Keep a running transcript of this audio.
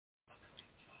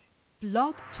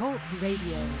Blog Talk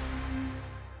Radio.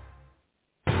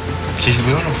 She's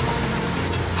beautiful.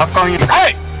 How come you...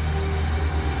 Hey!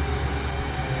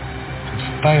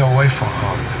 Stay away from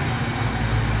her.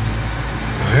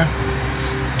 Yeah?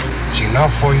 She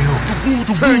not for you.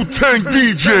 The WU-TANG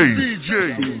DJ.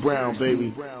 C Brown,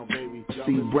 baby. C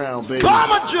Brown, baby.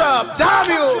 Bomber drop, damn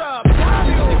you!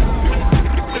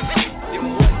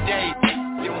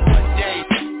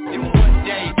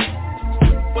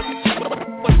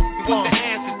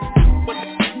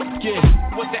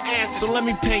 So let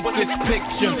me paint this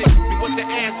picture. What's the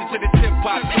answer to the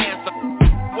hip-hop cancer?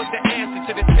 What's the answer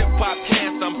to the hip-hop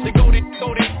cancer? They go there,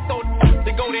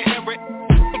 Everett.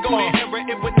 They go there, Everett.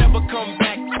 It would never come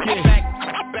back.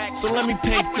 Back. So let me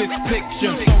paint this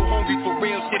picture. So hungry for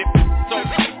real shit. So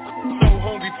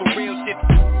hungry for real shit.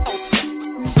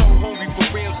 So hungry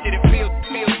for real shit. It feels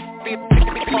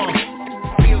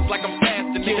like I'm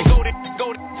fasting. Nigga, go there.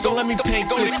 So let me paint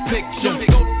this picture.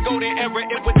 Go there,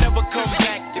 Everett. It would never come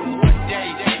back.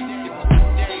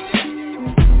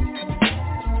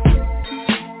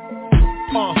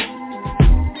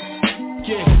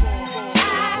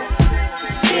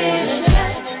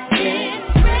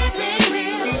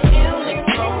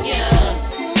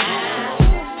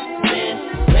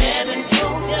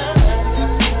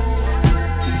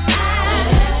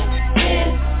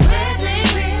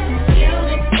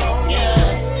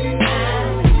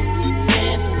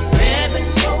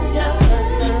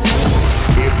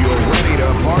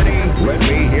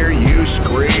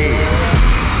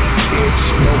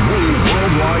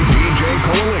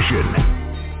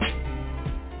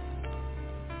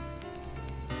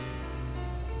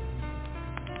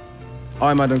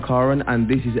 I'm Adam Karan and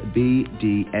this is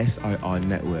BDSIR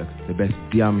Network, the best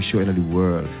damn show in the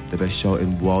world, the best show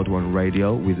in World One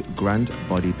Radio with Grand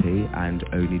Body P and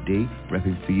Oni D,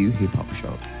 repping for you hip hop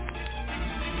show.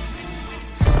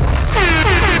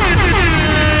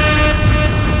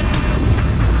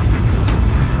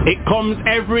 It comes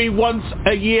every once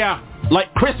a year,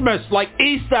 like Christmas, like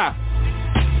Easter,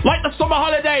 like the summer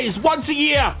holidays, once a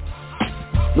year.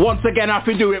 Once again I have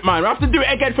to do it, man. I have to do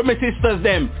it again for my sisters,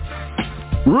 them.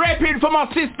 RePPiN for my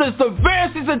sisters, the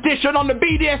VERZUZ edition on the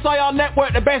BDSIR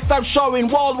Network, the best damn show in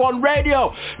World One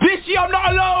Radio. This year I'm not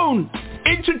alone.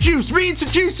 Reintroduce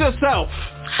yourself.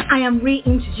 I am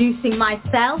reintroducing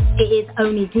myself. It is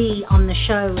Oni D on the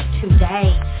show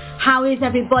today. How is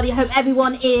everybody? I hope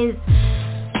everyone is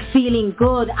feeling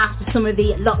good after some of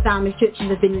the lockdown restrictions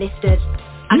have been lifted.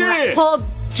 And like pub,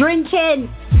 drinking,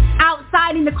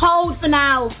 outside in the cold for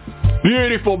now.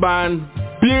 Beautiful, man.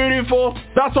 Beautiful.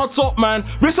 That's what's up, man.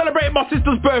 We're celebrating my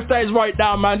sister's birthdays right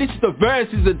now, man. This is the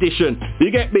VERZUZ edition.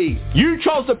 You get me? You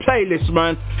chose the playlist,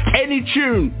 man. Any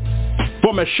tune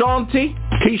from ASHANTI,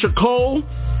 Keysha Cole,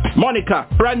 Monica,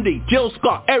 Brandy, Jill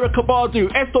Scott, ERYKAH, BADU,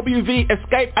 SWV,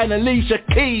 XSCAPE and Alicia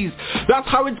Keys. That's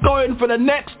how it's going for the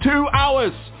next 2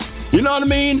 hours. You know what I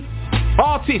mean?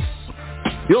 Artists,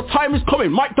 your time is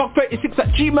coming.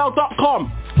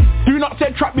 MikeDog36@gmail.com. Do not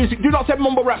send trap music, do not send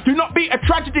mumble rap, do not be a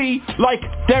tragedy like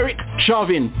Derek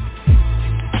Chauvin.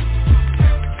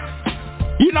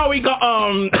 You know he got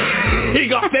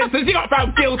sentences, he got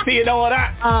found guilty and all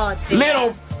that. Oh, dear.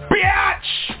 Little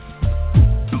bitch!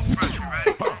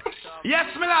 Yes,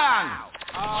 Milan!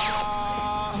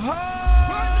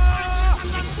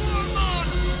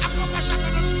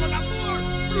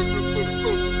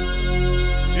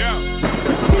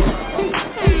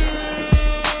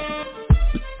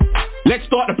 Let's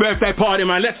start the birthday party,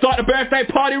 man. Let's start the birthday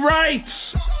party right.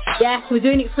 Yes, we're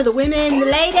doing it for the women, the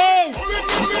ladies.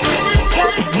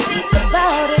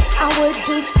 About it, I would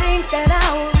do things that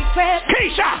I would regret.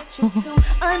 Keysha!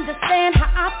 Understand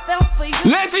how I felt for you.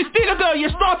 Leslie Steele, girl, you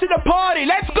started the party.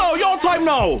 Let's go. Your time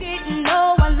now. Didn't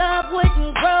know our love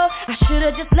wouldn't grow. I should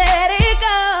have just let it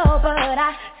go, but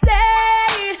I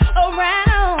stayed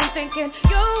around thinking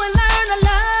you would learn to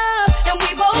love, and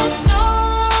we both know.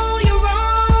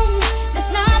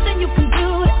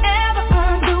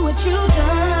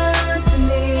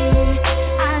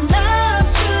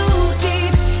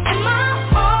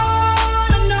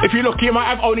 If you're lucky, you might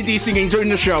have Oni D singing during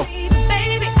the show.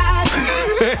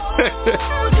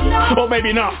 Or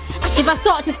maybe not. If I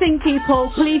start to sing, people,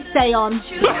 please stay on.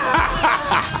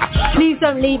 Please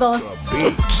don't leave us.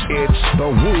 It's the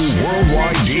WU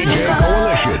Worldwide DJ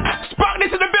Coalition.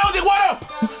 Sparkness in the building, what up?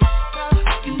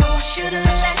 You know I should've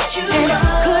let you know. I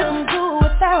couldn't do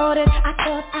without it. I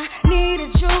thought I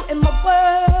needed you in my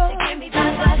world.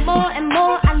 More and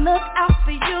more I look out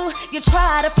for you. You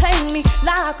try to play me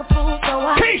like a fool, so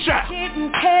I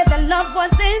didn't care that love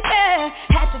wasn't there.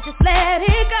 Had to just let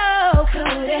it go.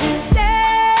 Couldn't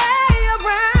stay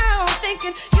around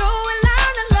thinking you would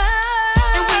learn to love.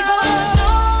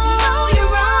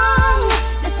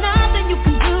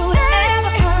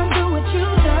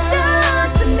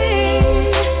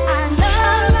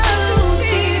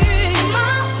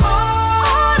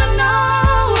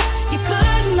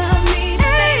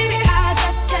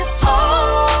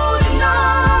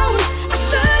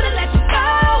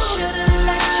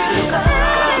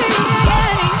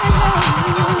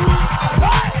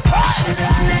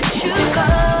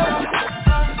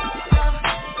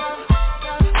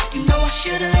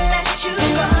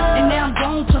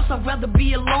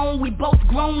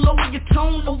 your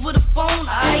tone over the phone.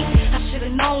 I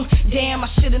should've known, damn, I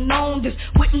should've known this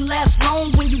wouldn't last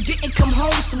long when you didn't come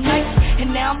home some nights.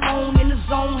 And now I'm on in the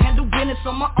zone, handle business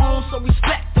on my own, so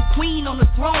respect the queen on the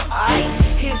throne.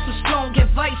 Here's some strong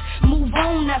advice, move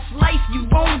on, that's life. You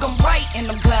wrong, I'm right,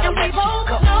 and I'm glad I let you go. And we both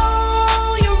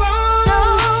know you're wrong.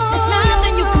 There's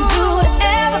nothing you can do to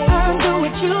ever undo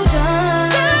what you've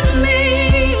done to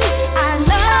me. I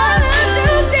love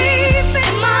you deep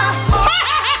in my heart.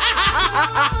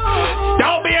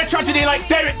 Don't be a tragedy like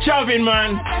Derek Chauvin,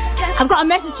 man. I've got a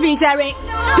message for you, Derek.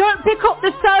 Don't pick up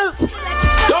the soap.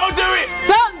 Don't do it.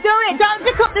 Don't do it. Don't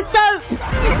pick up the soap.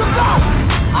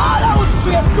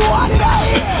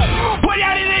 Put it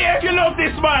out in here if you love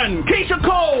this man. Keisha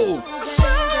Cole.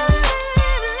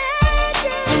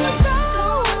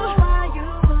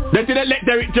 They didn't let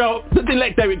Derek go. They didn't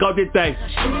let Derek go, did they?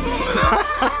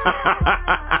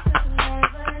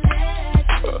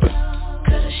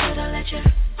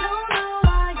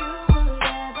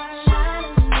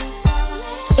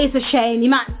 It's a shame. You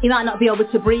might not be able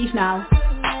to breathe now.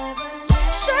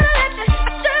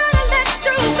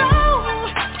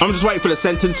 I'm just waiting for the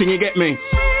sentencing, you get me?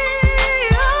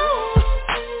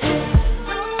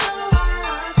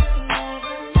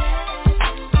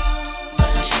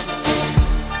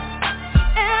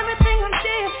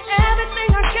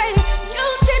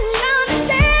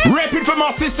 RePPiN for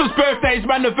my sister's birthdays,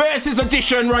 man, the VERZUZ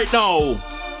edition right now.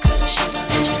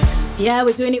 Yeah,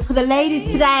 we're doing it for the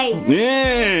ladies today.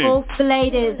 Yeah. All for the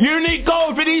ladies. Unique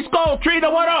gold for these gold. Trina,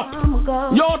 what up?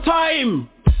 Your time.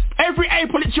 Every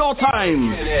April, it's your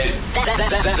time.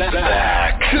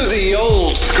 Back to the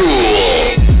old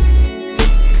school.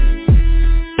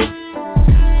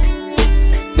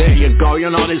 There you go, you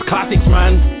know these classics,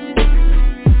 man.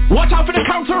 Watch out for the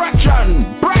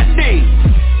counteraction. Brandy.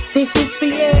 This is for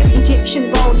you,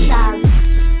 Egyptian gold child.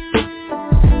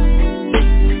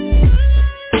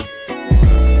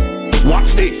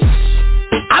 Watch this.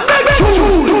 I'm ready.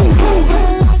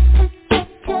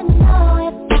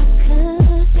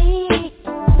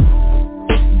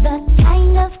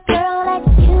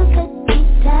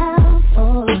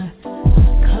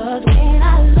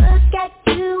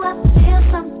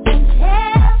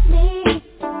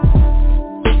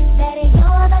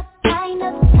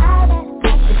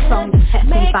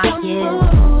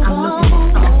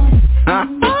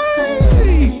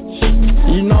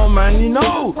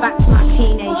 Back to my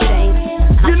teenage days.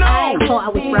 You know, I thought I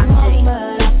was Brandy.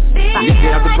 You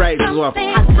have the braids as well. I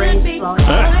had braids as well.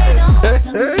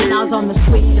 And I was on the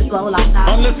swing as well, like that.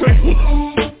 On the swing.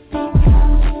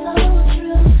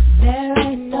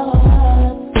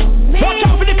 Watch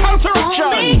out for the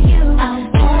counteraction.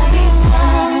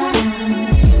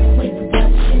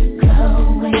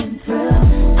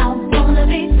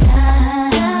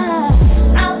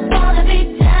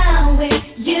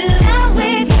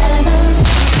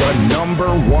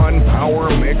 #1 power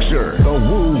mixer, the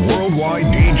WU Worldwide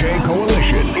DJ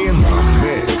Coalition in the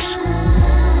mix.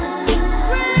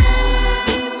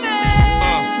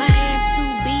 My ass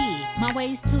too big, my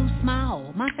waist too small,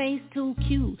 my face too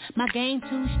cute, my game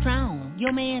too strong,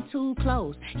 your man too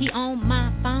close, he on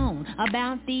my phone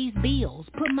about these bills,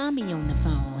 put mommy on the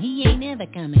phone, he ain't never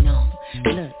coming on.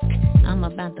 Look, I'm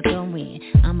about to go in,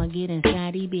 I'ma get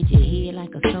inside these bitches head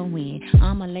like a sew-in,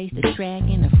 I'ma lace the track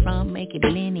in the front, make it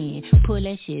blend in, pull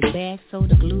that shit back so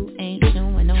the glue ain't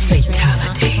showing on the track,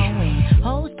 I'm going,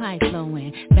 hose pipe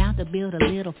flowing, bout to build a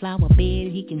little flower bed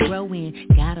he can grow in,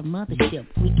 got a mothership,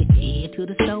 we can head to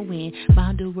the store in,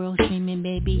 BADU world screaming,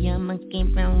 baby, I'ma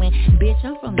keep rolling, bitch,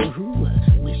 I'm from the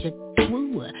hood, wish a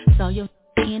woo, saw your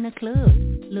in the club,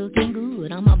 looking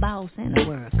good, I'm a boss and a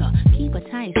worker, keep a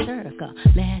tight circle,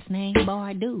 last name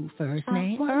BADU, first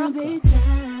name ERYKAH.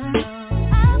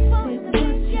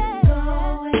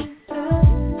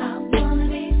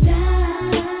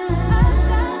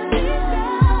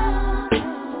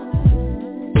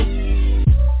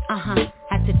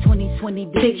 After 2020,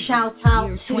 big shout out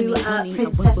to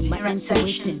Princess with my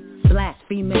intuition. Black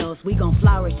females, we gon'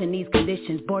 flourish in these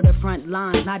conditions. Borderfront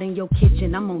lines, not in your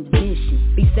kitchen, I'm on the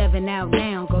mission. B7 out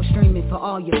now, go streaming for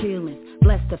all your feelings.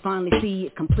 Blessed to finally see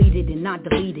it completed and not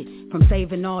deleted. From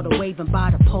saving all the waving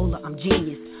bipolar, I'm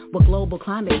genius. With global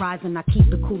climate rising, I keep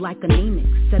it cool like anemic.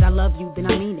 Said I love you, then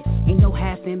I mean it. Ain't no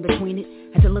half in between it.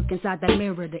 Had to look inside that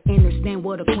mirror to understand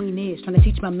what a queen is. Trying to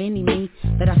teach my mini-me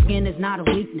that our skin is not a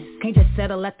weakness. Can't just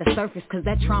settle at the surface, cause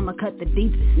that trauma cut the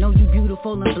deepest. Know you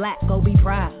beautiful and black, go be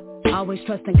proud. Always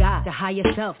trust in God, the higher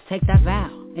self, take that vow.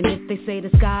 And if they say the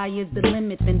sky is the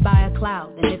limit, then buy a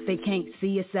cloud. And if they can't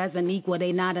see us as an equal,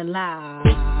 they not allowed.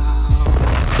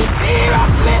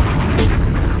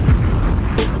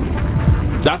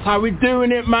 That's how we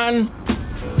doing it, man.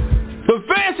 The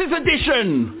Versus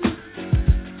edition.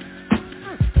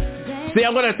 See,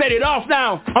 I'm gonna set it off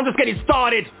now. I'm just getting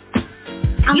started.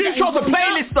 You chose a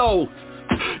playlist though.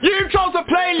 You chose a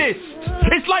playlist.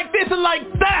 It's like this and like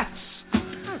that.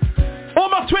 All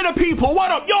my Twitter people,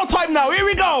 what up? Your time now. Here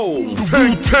we go.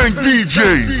 WU-TANG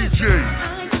DJ.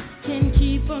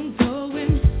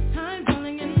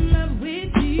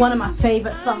 One of my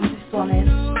favourite songs, this one is.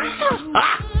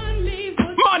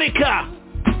 Monica.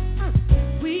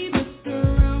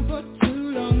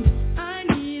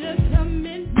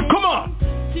 Come on.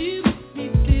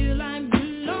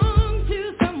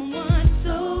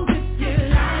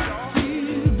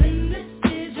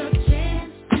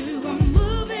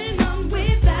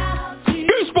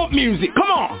 Goosebump music,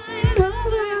 come on.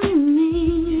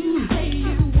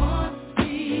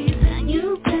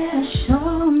 You better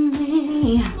show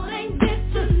me.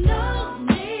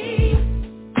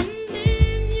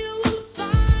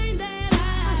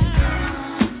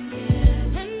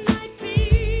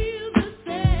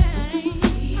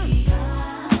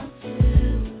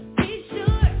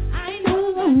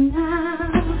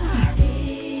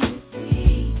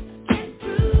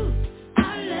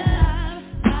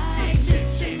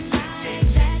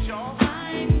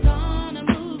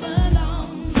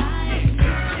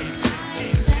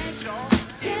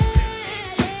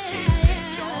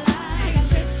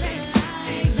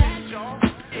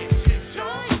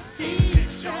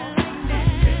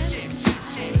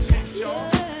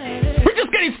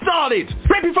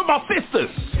 Repping for my sisters.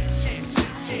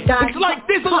 Guys, it's like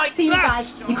this and like that.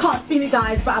 You can't see me,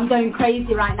 guys, but I'm going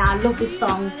crazy right now. I love this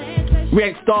song. We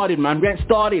ain't started, man. We ain't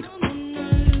started.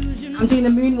 I'm doing the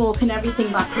moonwalk and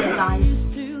everything back here, guys.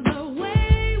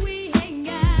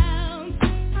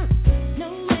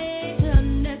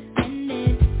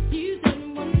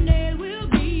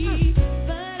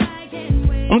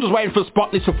 I'm just waiting for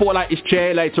Spotless to fall out his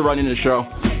chair later on in the show.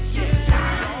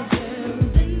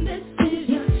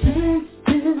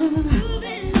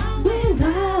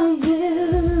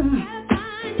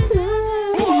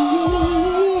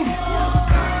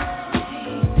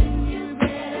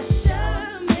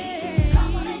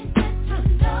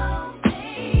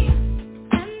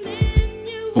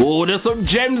 Oh, there's some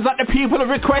gems that the people have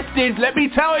requested, let me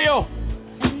tell you.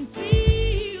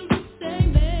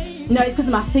 No, it's because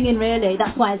of my singing, really.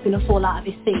 That's why it's going to fall out of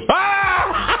his seat.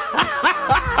 Ah!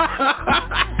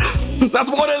 That's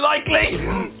more than likely.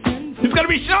 He's going to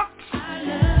be shocked.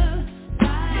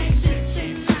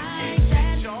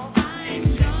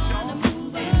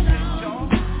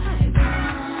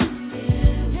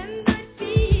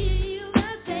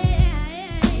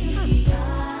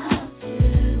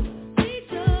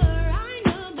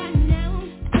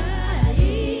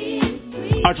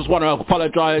 I just want to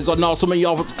apologise. I know some of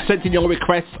y'all sent in your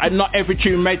requests and not every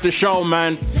tune made the show,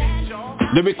 man.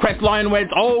 The request line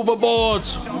went overboard.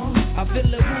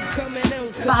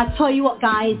 But I tell you what,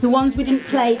 guys, the ones we didn't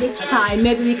play this time,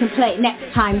 maybe we can play it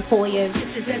next time for you.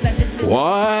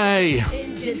 Why?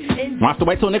 We'll have to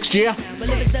wait till next year. The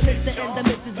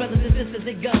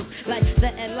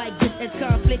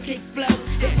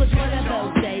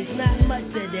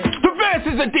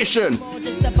Versus edition.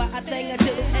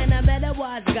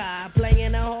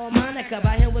 Playing a harmonica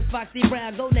by him with Foxy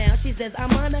Brown. Go now, she says I'm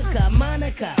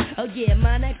Monica. Oh yeah,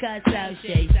 Monica, so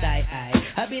she say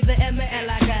I be the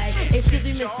M-A-L-I-K. Excuse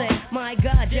me, say, my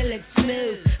God, you look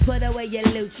smooth. Put away your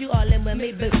loot, you all in with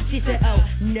me, boo. She said, oh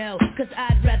no, cause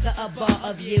I'd rather a bar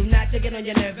of you. Not to get on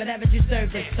your nerve, but haven't you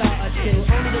served a star or two?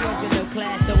 Only the ones with no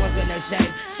class, the ones with no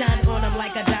shame. Shine on them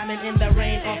like a diamond in the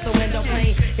rain, off the window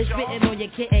pane. It's written on your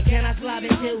kitten, can I slob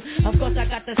it too? Of course I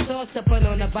got the sauce to put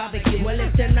on the barbecue. Well,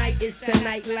 if tonight is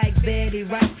tonight like Betty,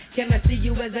 right? Can I see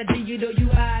you as a D? You know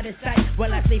you out of sight.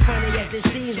 Well, I say funny as it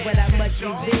seems, but how much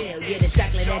you feel. Yeah, the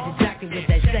chocolate at the jockey with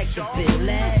that sex appeal.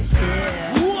 Last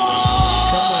year.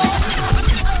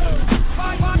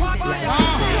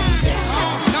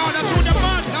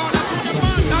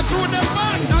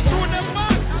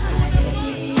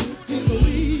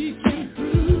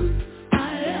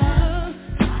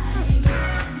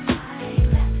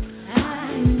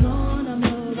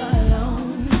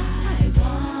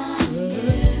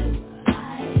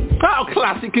 How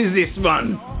classic is this,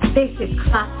 man? This is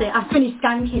classic. I finished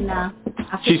skanking now.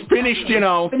 She's finished, you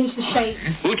know. Finished the shape.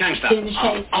 WU-TANG stuff. Doing the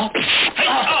shape.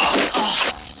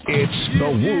 It's the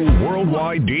Woo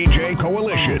Worldwide DJ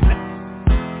Coalition.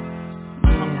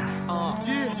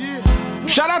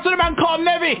 Shout out to the man called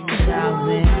Nevik.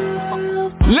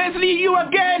 Leslie, you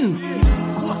again.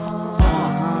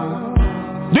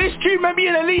 This tune made me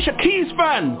an Alicia Keys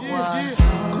fan.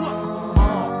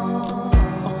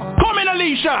 Come in,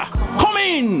 Alicia. Come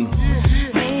in.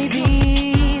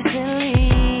 Maybe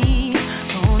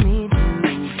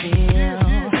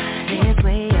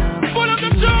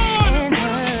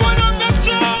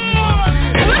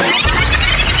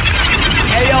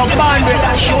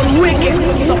wicked.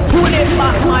 So pull it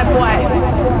back, my boy.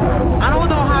 I don't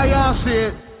know how y'all see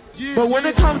it, but when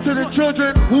it comes to the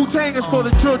children, Wu-Tang is for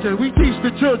the children. We teach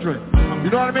the children. You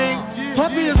know what I mean?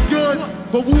 Puppy is good,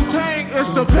 but Wu-Tang is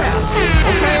the best.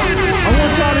 Okay? I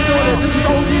want y'all to know that this is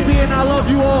ODB and I love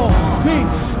you all.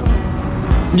 Peace.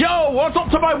 Yo, what's up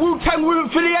to my Wu-Tang Wu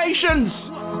affiliations?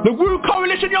 The Wu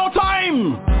Coalition, your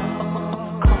time!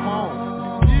 Come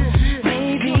on.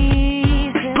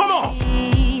 Baby, come on!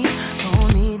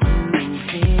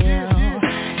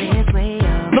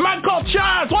 The man called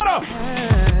Chaz, what up?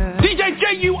 DJ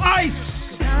J.U. Ice!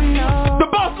 The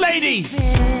boss lady!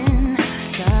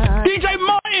 DJ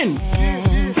Martin!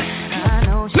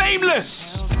 Nameless!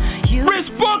 Chris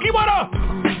Boogie, what up?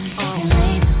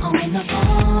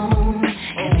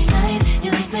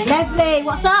 Leslie,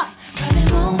 what's up?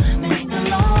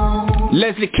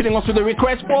 Leslie killing us with a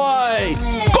request, boy!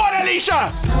 Go on,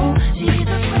 Alicia!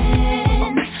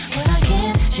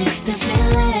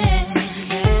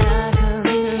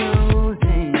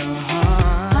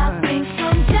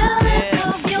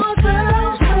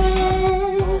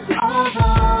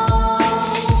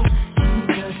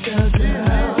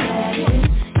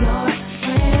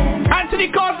 Anthony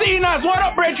Cardenas, what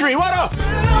up, Bredry? What up?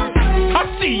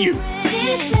 I see you.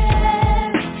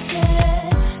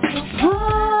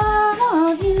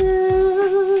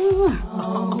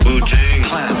 Wu-Tang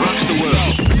Clan rocks the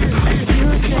world. you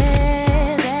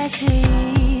said that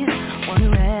she's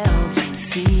one else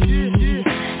to see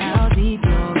how deep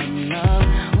you're in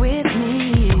love with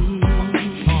me.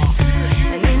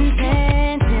 And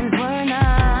intentions were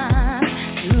not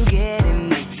to get in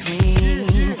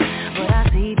between, but I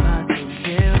see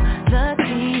possibilities.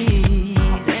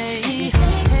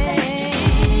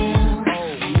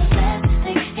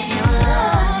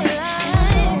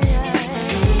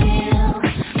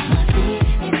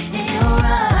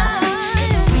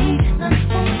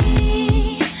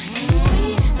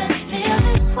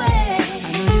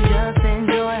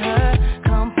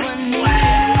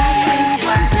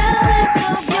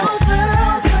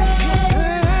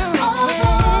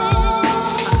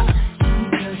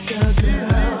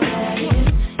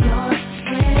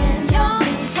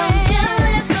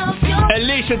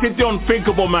 Alicia did the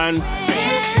unthinkable, man.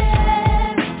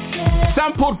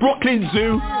 Sampled Brooklyn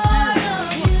Zoo.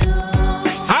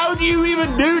 How do you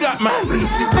even do that, man?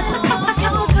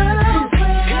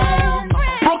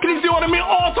 Brooklyn Zoo, one of my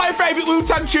all-time favorite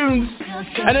Wu-Tang tunes.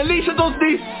 And Alicia does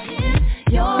this.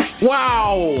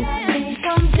 Wow.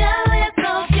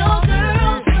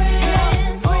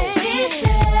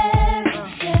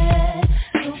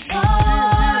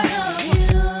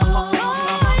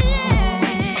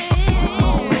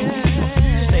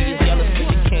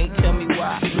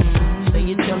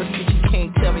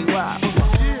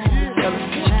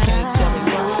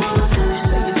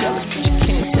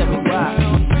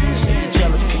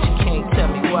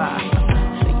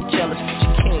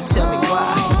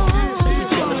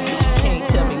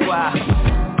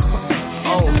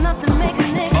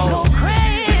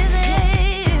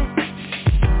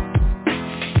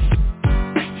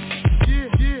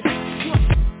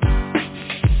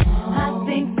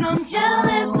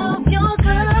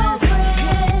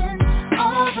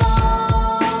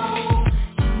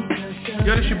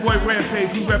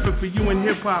 For you and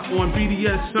hip hop on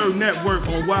BDSIR Network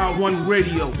on Wild One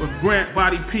Radio with Grant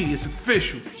Body P. It's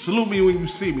official. Salute me when you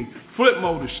see me. Flip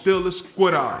mode is still a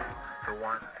squid eye.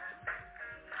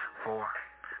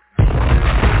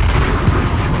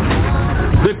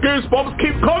 The goosebumps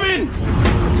keep coming.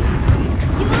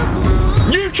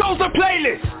 You chose the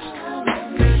playlist.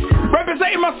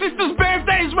 Representing my sister's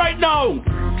birthdays right now.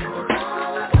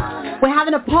 We're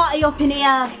having a party up in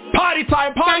here. Party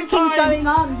time, party time. Going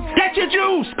on. Get your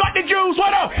juice, got the juice,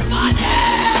 what up?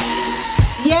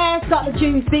 Yes, got the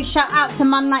juice. Big shout out to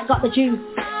man like got the juice.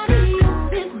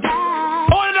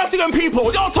 All the Nottingham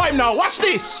people, your time now, watch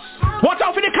this. Watch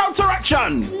out for the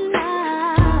counteraction.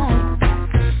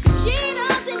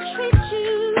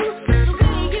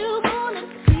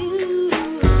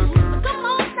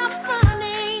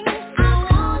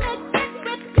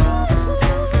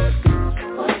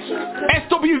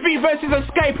 SWV versus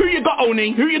Escape. Who you got,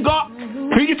 Oni? Who you got?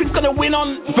 Who you think's gonna win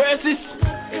on versus?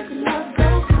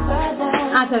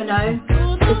 I don't know.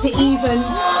 It's even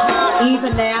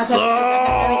there. I don't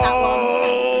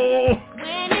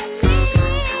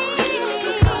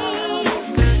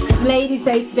know. Ladies'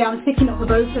 Day today. I'm sticking up for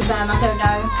both of them. I don't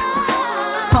know.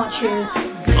 Can't choose.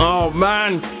 Oh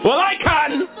man. Well, I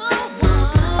can.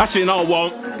 Actually, no, I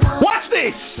won't. Watch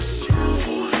this.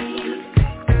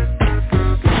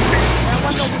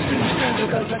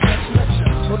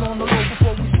 Put on the low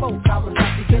before we smoke. I was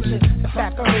out to get you. The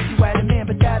fact I heard you at a man,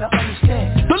 but that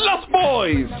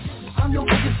BOYZ. I'm your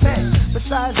biggest fan.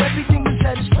 Besides everything you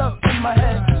said is stuck in my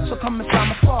head. So come inside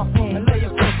my spark room and lay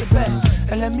across the bed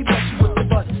and let me bless you with the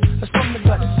buttons. That's from the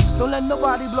gutters. Don't let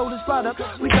nobody blow this spot up.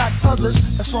 We got others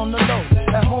that's on the low.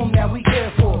 At home now we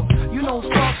care for. You know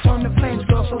sparks turn to flames,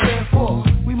 girl, so therefore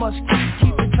we must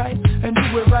keep it tight and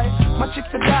do it right. My chick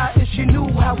to die if she knew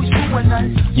how we screw at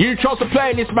night. You chose to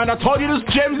play this, man. I told you there's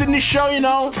gems in this show, you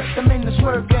know. I'm in the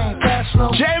swerve game, fast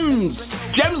slow. Gems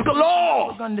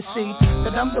galore. We're gonna see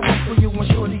that I'm the one for you and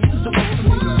shorty is the one for me.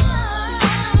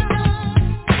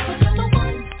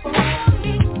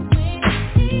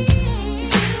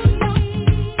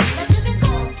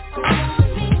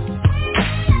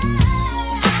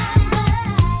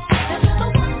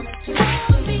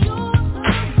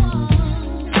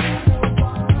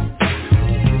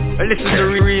 Listen to the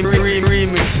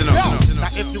remix, you know. Now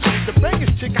if you ain't the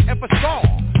biggest chick I ever saw,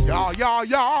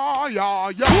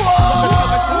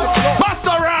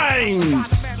 Busta Rhymes!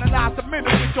 Analyze the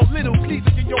minute with your little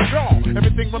cleavage in your jaw.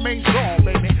 Everything remains raw,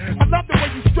 baby. I love the way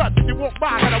you strut when you walk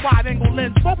by. Got a wide angle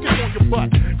lens focus on your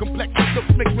butt. Complexion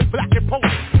looks mixed with black and pole.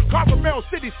 Caramel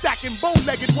City stacking,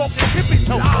 bow-legged, walking hippie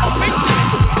toe.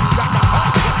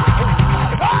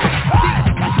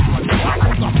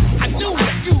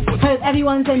 Hope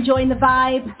everyone's enjoying the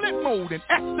vibe.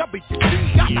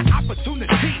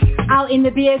 Out in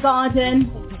the beer garden,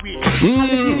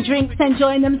 having a few drinks,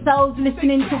 enjoying themselves,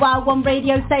 listening to our one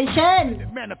radio station.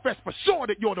 Manifest for sure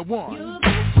that you're the one.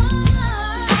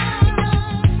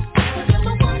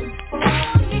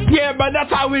 Yeah, man,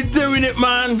 that's how we're doing it,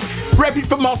 man. Repping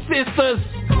for my sisters.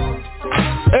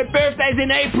 Her birthday's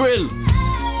in April.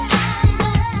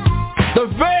 The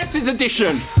VERZUZ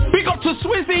edition. Big up to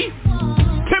Swizzy,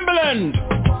 Timberland.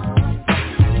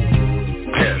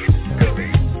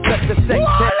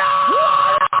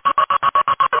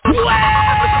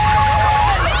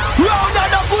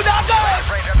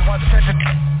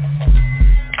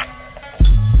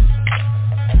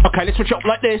 Okay, let's switch up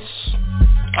like this.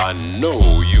 I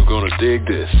know you're gonna dig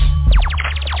this.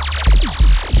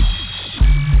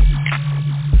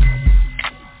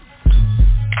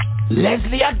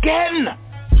 Leslie again.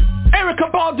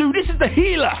 ERYKAH BADU, this is the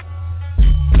healer.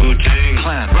 WU-TANG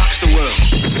Clan rocks the world.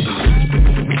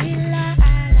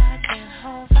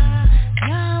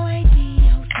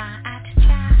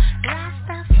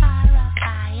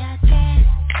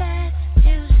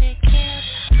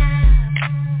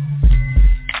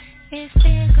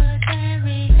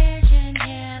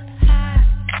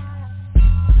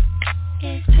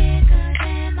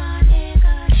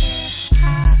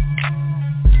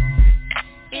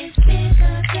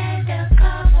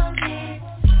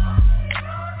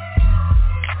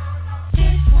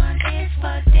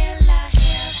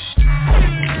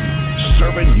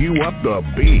 Serving you up the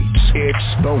beats.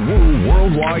 It's the WU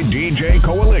Worldwide DJ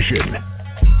Coalition.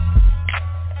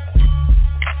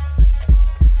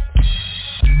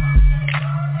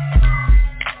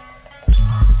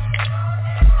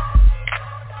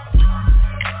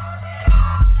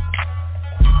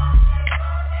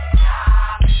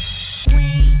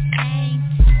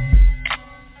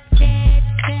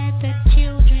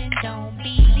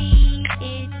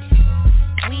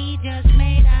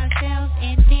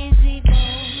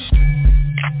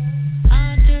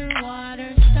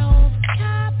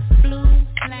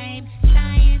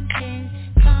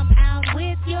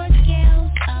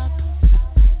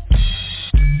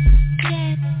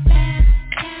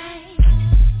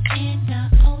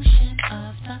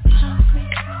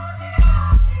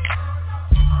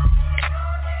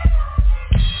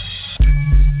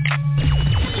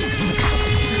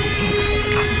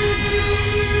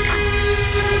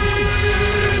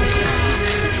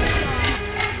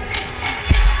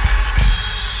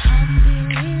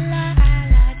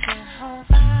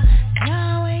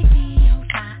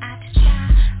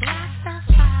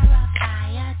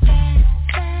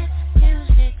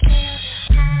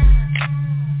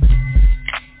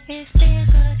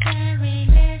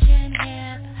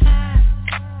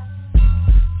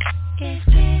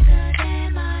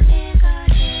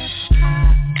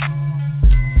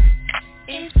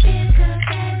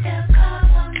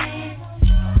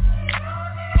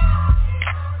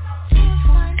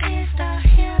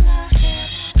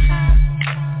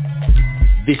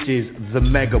 This is the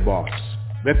Mega Boss,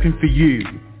 repping for you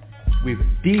with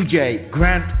DJ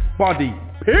Grant Body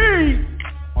P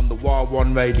on the Wild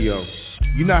One Radio.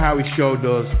 You know how his show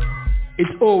does.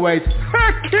 It's always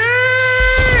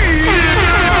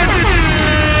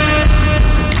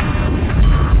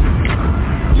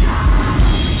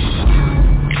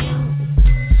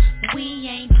We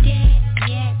ain't dead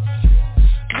yet.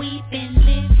 We've been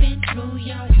living through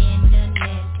your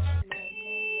internet.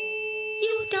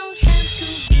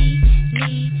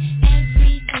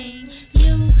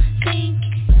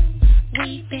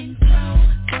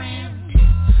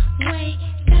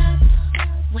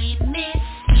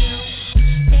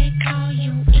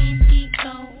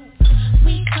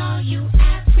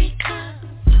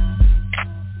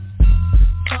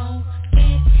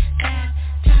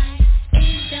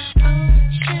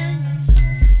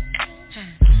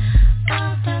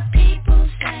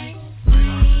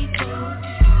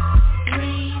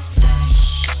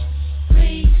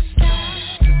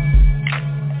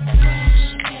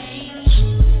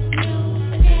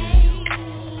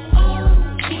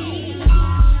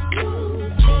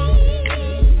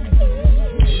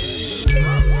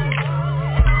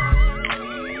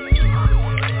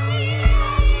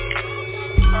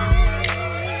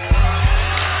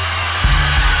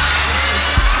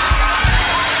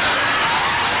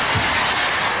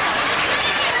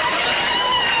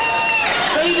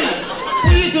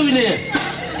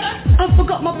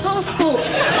 forgot my passport.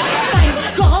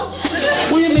 Thank God.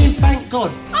 What do you mean, thank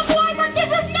God? Otherwise I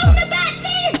never have known about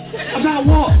this. About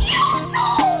what?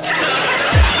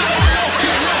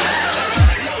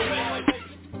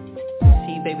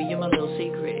 See, baby, you're my little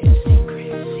secret. If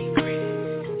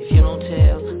you don't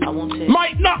tell, I won't tell.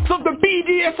 Mike Knox of the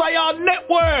BDSIR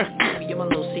network. Baby, you're my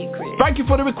little secret. Thank you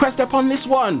for the request upon this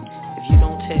one. If you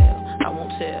don't tell, I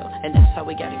won't tell, and that's how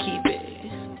we gotta keep it.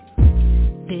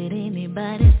 Did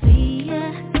anybody see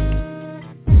ya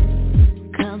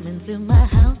coming to my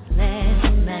house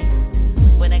last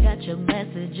night when I got your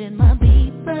message in my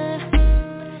beeper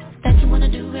that you wanna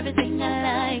do everything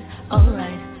I like?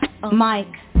 Alright. Mike,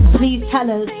 please tell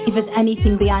us if there's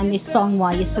anything behind this song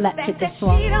why you selected this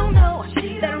one. Yeah,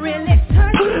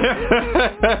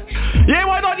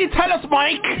 why don't you tell us,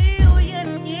 Mike?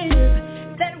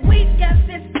 That we got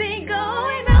this thing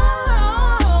going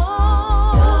on.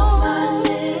 You're my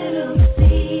little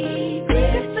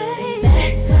secret,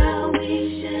 that's how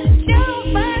we should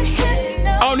keep.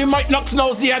 Only Mike Knox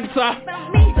knows the answer.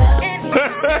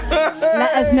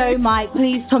 Let us know, Mike.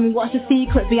 Please tell me what's the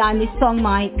secret behind this song,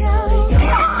 Mike.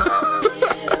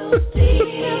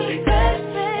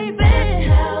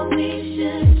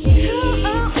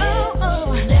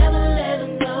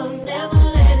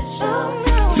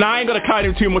 Nah, I ain't gonna kite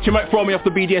him too much. He might throw me off the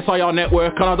BDSIR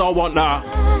network, and I don't want that.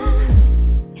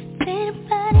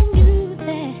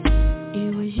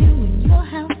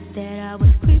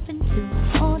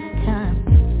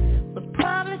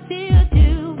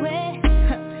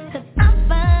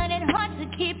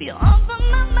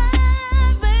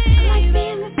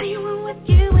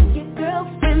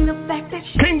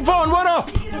 King Von, what up?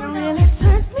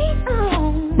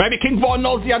 Maybe King Von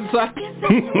knows the answer.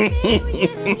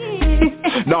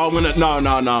 No, I'm gonna no,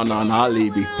 I'll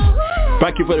leave you.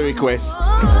 Thank you for the request.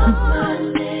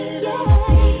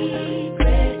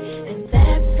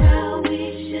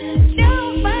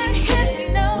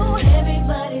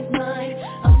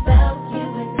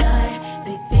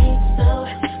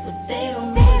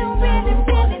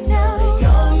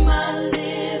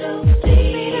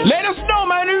 Let us know,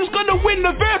 man, who's gonna win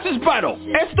the versus battle?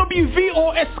 SWV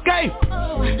or Escape?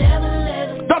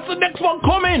 That's the next one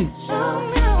coming.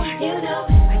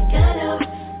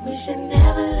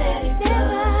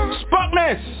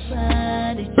 Sparkness.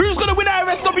 Who's gonna win out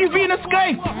of SWV and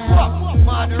Escape?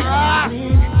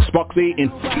 Spock's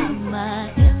eating.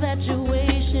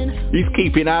 He's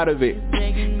keeping out of it.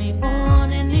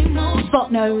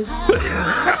 Spock knows.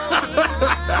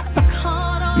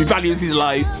 He values his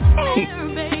life.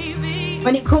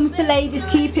 When it comes to ladies,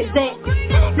 keep it thick.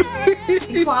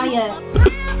 Quiet.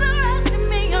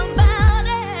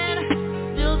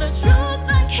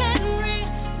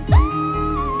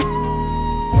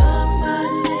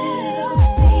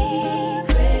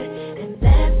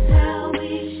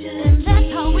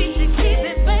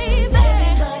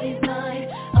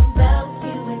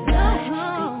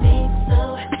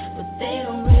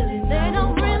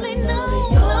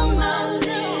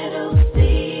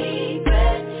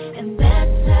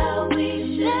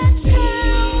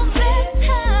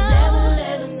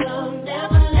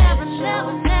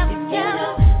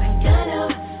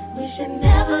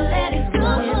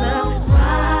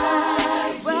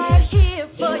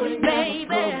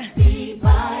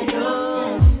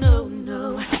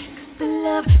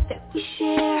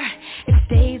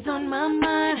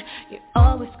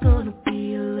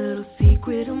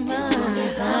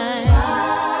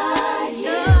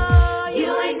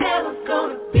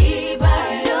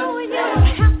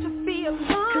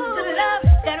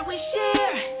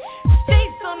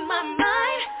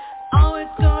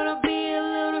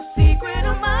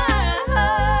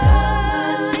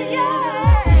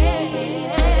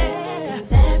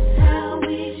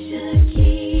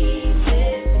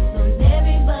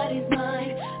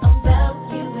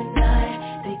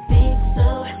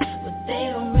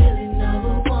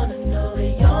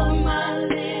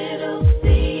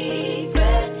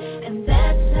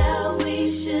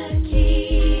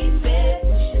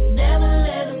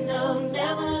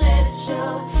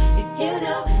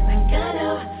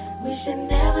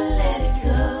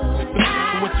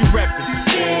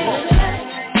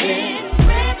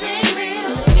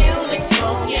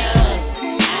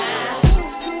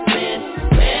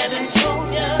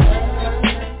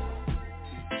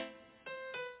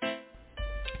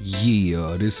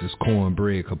 Yeah, this is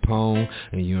Cornbread Capone,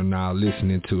 and you're now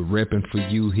listening to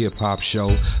RePPiN4 Hip Hop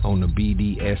Show on the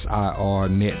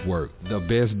BDSIR network. The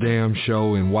best damn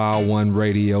show in Wild One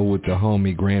Radio with the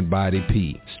homie Grant Body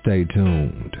P. Stay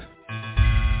tuned.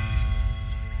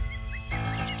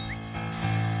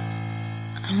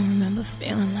 I don't remember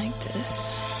feeling like this.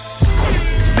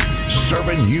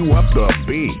 Serving you up the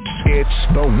beats. It's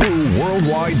the WU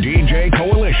Worldwide DJ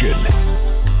Coalition.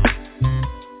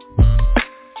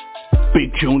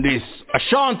 Big tune this,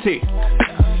 Ashanti.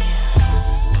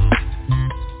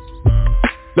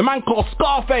 The man called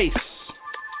Scarface.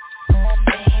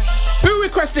 Who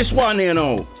requests this one, you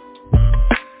know?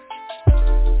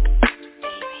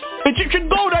 Egyptian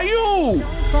Gold, are you?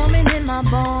 Forming in my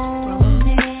bones,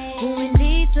 who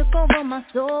indeed took over my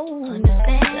soul.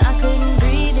 I couldn't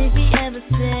breathe if he ever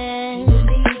said,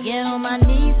 get on my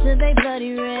knees till they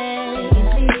bloody red.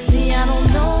 See, I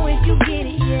don't know if you get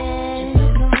it yet.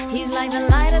 He's like the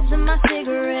lighter to my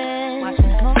cigarette.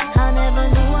 I never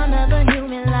knew another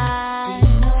human life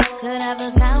could have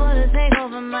the power to take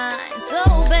over mine.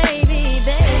 So baby,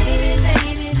 baby,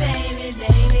 baby, baby,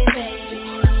 baby, baby.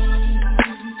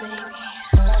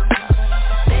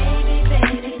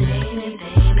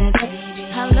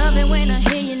 I love it when I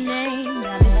hear your name.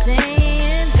 I've been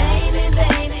saying, baby,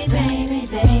 baby, baby,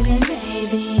 baby,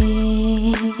 baby.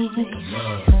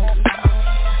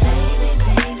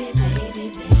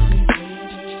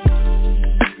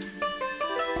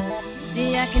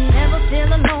 See, I can never feel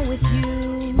alone with you.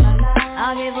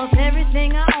 I'll give up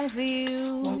everything I own for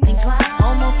you. Won't think twice.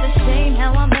 Almost ashamed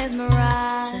how I'm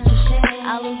mesmerized.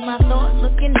 I lose my thoughts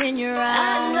looking in your eyes.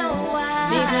 I know why.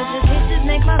 Because your kisses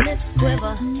make my lips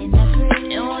quiver. And that's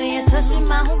real. And when you're touching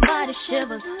my whole body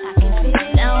shivers. I can feel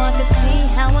it. Now I can see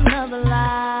how another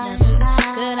lie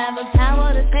could have the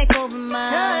power to take over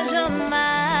mine. Touch your mind.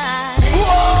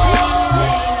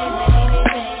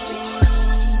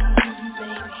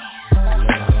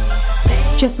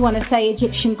 Just want to say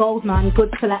Egyptian Gold, man,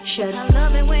 good selection. I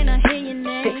love it when I hear your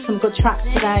name. Pick some good tracks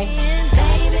today.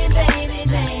 Baby, baby,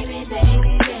 baby,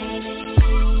 baby,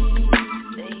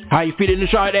 baby. How you feeling the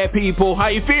show there, people? How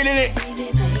you feeling it?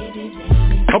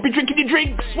 Hope you're drinking your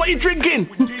drinks. What are you drinking?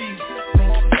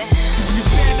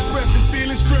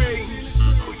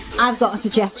 I've got a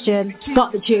suggestion.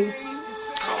 Got the juice.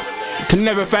 Can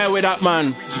never fail with that,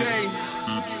 man.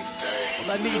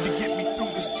 I need to get me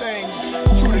through this thing.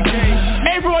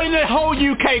 Everyone in the whole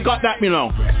UK got that, you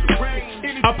know.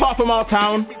 Apart from our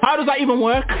town. How does that even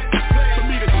work?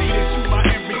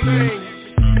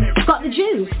 Got the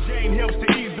juice.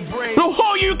 The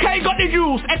whole UK got the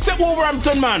juice, except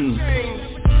Wolverhampton, man.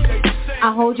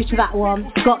 I'll hold you to that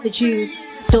one. Got the juice.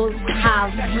 Does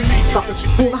have got the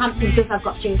Wolverhampton does have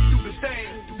got juice.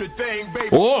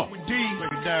 Oh.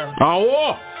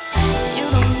 Oh. You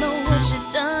don't know what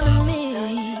you've done to me.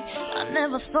 I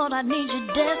never thought I'd need you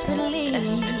desperately.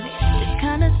 It's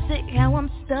kinda sick how I'm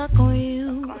stuck on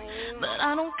you, but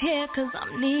I don't care cause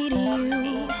I'm needing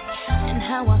you. And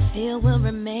how I feel will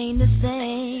remain the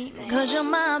same, cause you're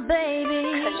my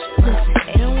baby.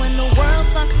 Listen, and when the world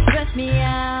starts to stress me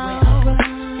out,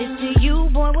 it's to you,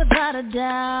 boy, without a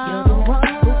doubt. You're the one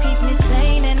who keeps me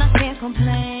sane and I can't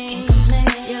complain.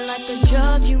 You're like a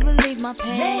drug, you relieve my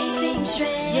pain.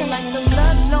 You're like the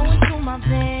blood flowing through my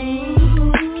veins.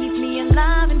 Keep me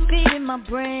alive and feeding my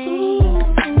brain.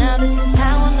 Now this is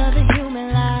how another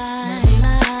human life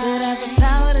could have the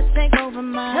power to take over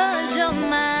mine. Cause you're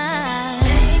mine.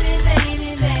 Baby, baby,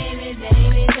 baby,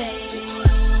 baby, baby.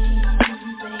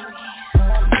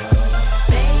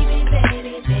 Baby,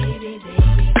 baby, baby, baby,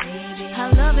 baby. I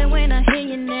love it when I hear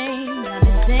your name. I've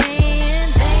been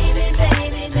saying, baby,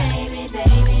 baby, baby,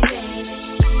 baby, baby.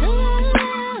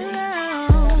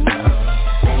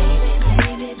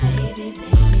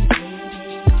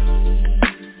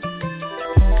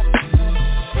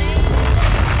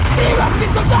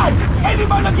 Any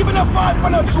man not giving a fight for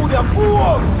them through their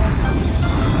fool.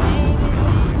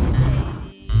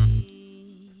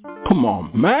 Come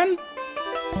on, man.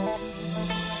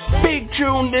 Big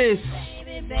tune this.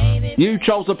 You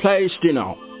chose the place, you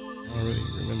know.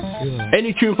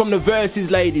 Any tune from the Versus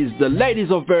ladies, the ladies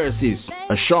of Versus.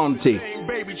 Ashanti,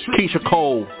 Keysha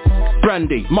Cole,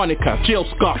 Brandy, Monica, Jill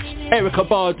Scott, ERYKAH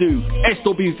BADU,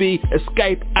 SWV,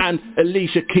 XSCAPE and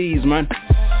Alicia Keys, man.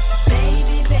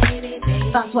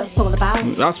 That's what it's all about.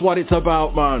 That's what it's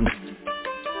about, man.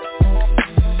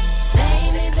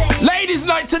 Ladies'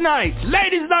 night tonight.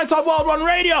 Ladies' night on Wild One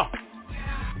Radio.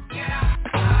 Yeah.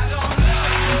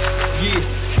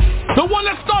 The one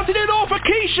that started it all for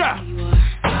Keysha.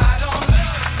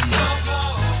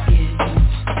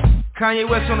 Kanye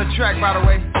West on the track, by the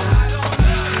way.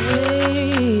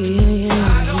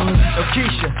 Yo,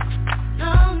 Keysha.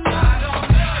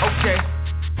 Okay.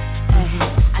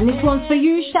 And this one's for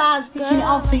you, Shaz. Picking it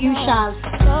off for you, Shaz.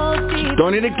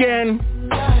 Done it again.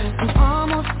 And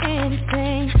almost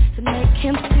anything to make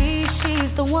him see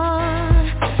she's the one.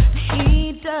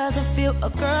 He doesn't feel a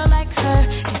girl like her.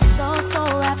 He's so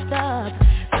wrapped up.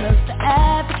 Cause the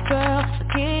average girl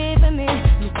giving me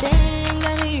everything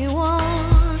that he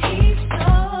wants. He's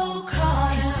so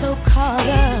caught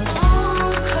up.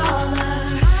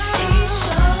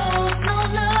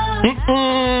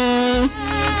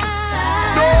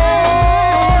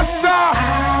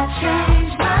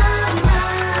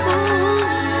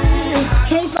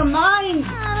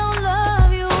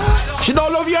 She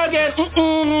don't love you again.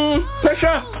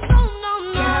 Pressure.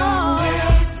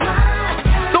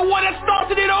 The one that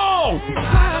started it all.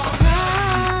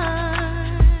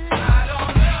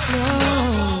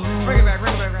 Bring it back.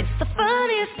 It's the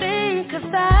funniest thing,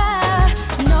 'cause I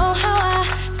know how I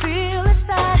feel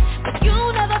inside, but you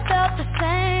never felt the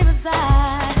same as I.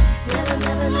 Never.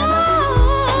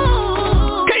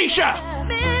 Keysha.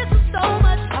 Miss him so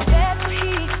much, I bet he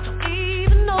don't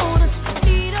even notice.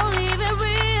 He don't even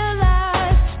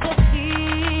realize that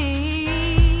he's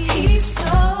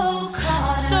so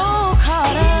caught up.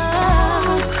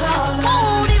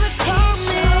 Won't even call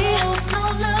me. No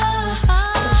love.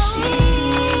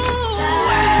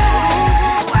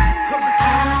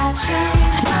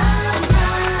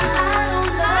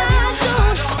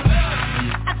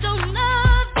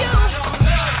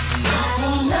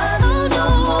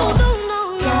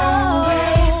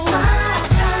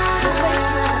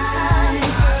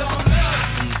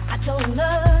 I don't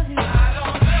love you.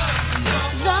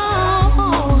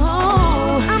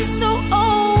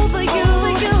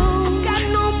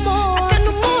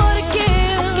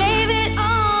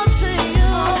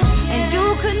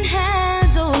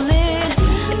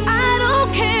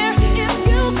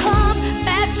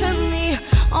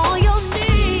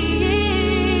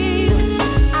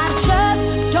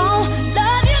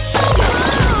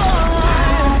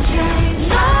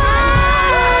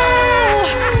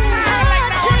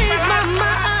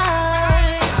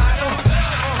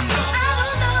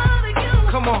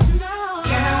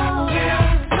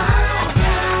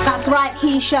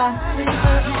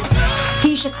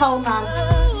 Keysha Coleman.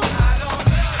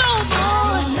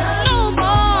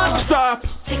 Stop.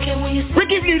 We're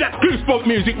giving you that goosebump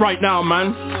music right now,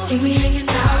 man.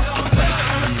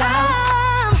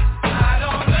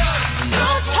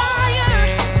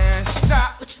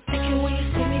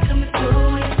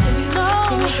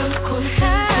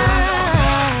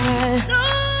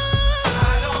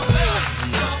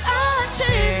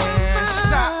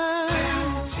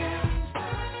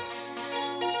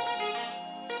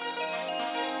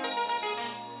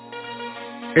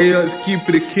 Hey yo, it's Keep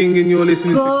the King and you're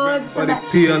listening to Body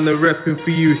P on the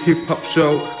RePPin4 Hip Hop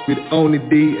Show with Only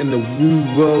D and the Woo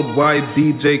Worldwide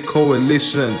DJ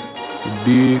Coalition.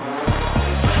 Dig.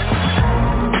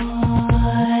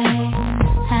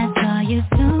 I saw you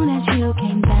soon as you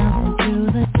came down through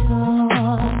the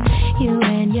door. You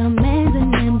and your mans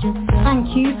and them just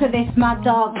thank you for this, my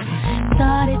dog.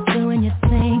 Started doing your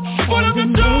thing and it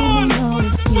made me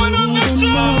notice you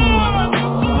even more.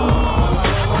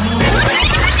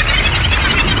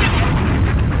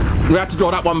 We have to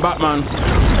draw that one back, man.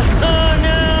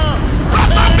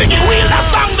 Biggie, wheel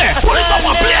that song there. Pull it up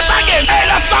and play it again.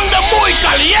 Hey, that song there muy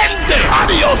caliente.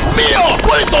 Adios mío.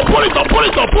 Pull it up. Pull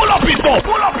up it up.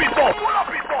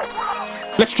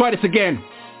 Let's try this again.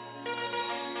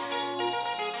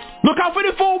 Look out for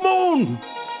the full moon.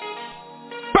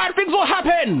 Bad things will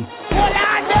happen.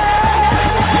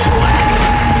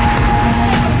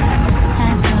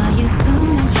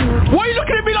 What are you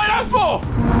looking at me like that for?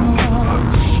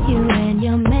 You and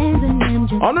your mans and them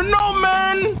just I don't know,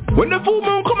 man. When the full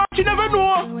moon come out, you never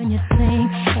know. And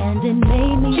it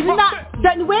made me Isn't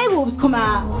that the werewolves come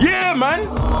out? Yeah, man.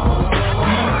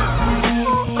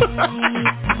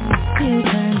 You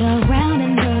turned around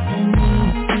and looked at me,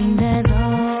 seemed as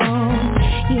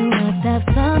though you must have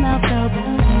somehow felt the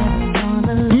heaven on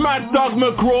the Mad Dog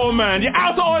McGraw, man. You're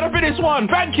out of order for this one.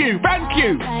 Thank you.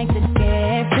 like to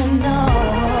get to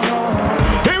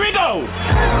know. Here we go.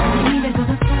 Even for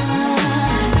the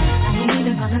sun,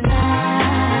 even for the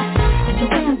night, that you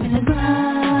dance in the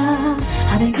ground,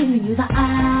 I've been giving you the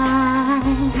eye.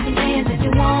 You can dance if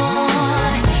you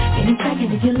want, any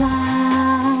second if you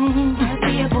like.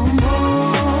 Be a boom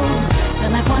boom,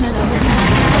 feel like one of those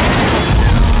nights.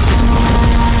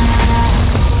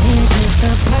 Is this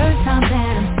the first time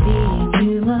that I'm seeing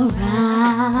you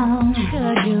around?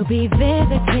 Could you be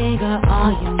visiting or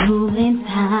are you moving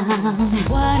town?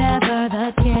 Whatever the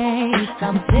case,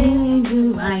 I'm feeling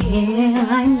you right here,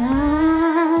 right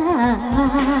now.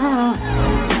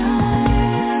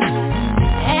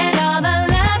 And all the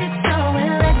love you're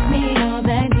showing lets me know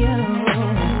that you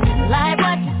like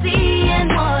what you see and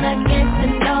wanna get to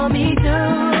know me too.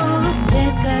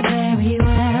 This could very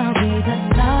well be the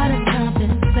start of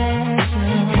something special.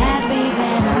 Happy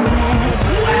that I met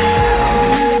you.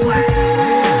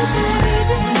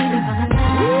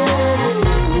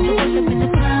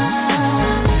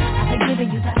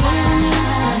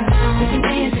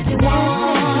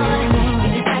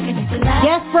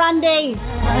 Brandy.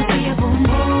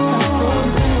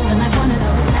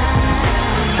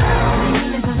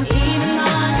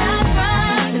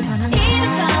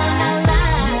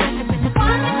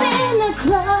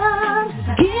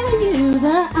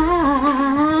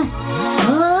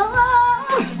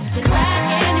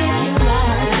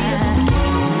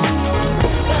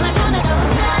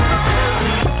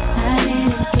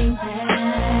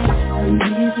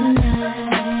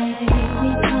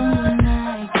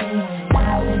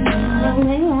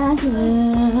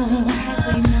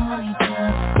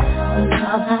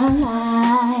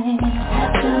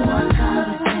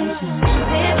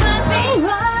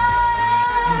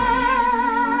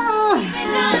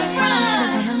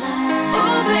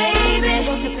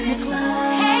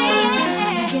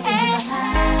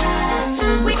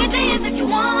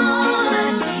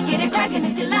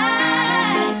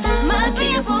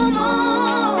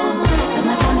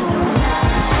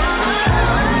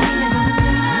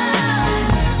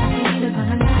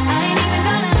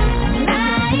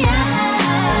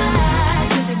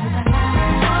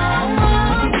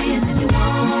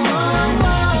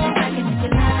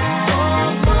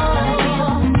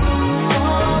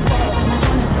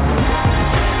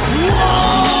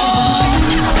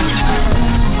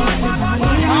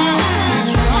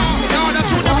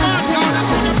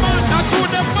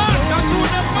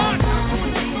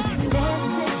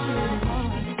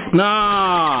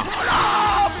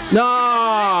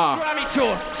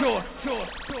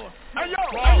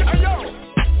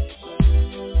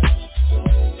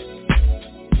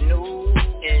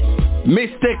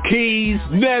 Mr. Keys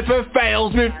never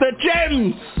fails with the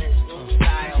gems.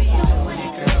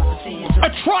 A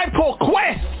Tribe Called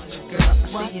Quest.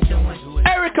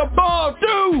 ERYKAH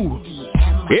BADU.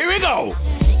 Here we go.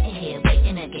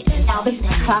 Now this is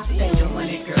classic.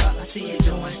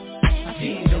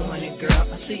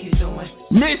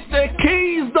 Mr.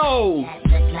 Keys though.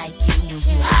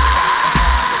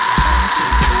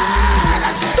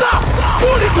 Stop!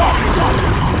 Pull it off!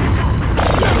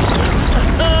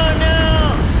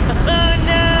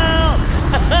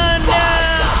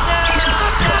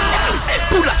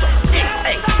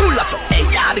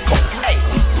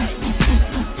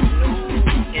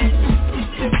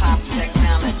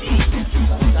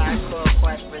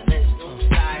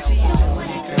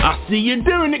 I see you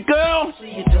doing it, girl.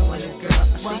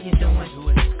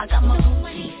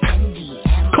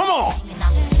 Come on.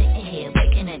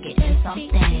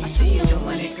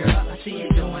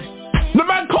 The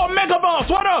man called Mega Boss,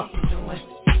 what up?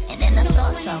 And then I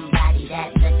saw somebody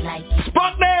that looked like you.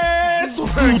 Spot this!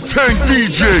 WU-TANG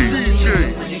DJ.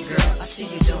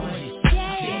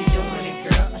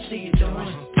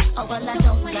 Oh, well, I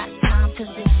don't got time, cause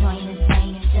this joint is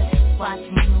banging. Just watch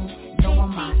me move, doing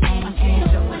my thing. I see you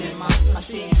doing it, ma. I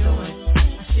see you doing it. I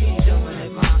see you doing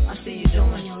it, ma. I see you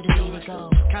doing it. Here we go.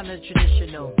 Kinda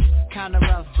traditional, kinda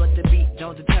rough, but the beat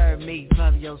don't deter me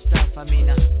from your stuff. I mean,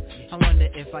 I wonder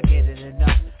if I get it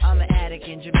enough. I'm an addict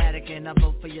and dramatic, and I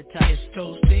vote for your touch. It's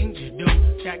those things you do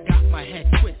that got my head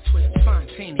twist,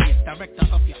 spontaneous, director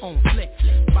of your own flick.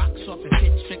 Box office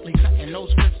hit, strictly cutting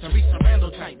those scripts and Risa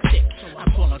Randall type dick. So I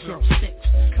call a girl 6.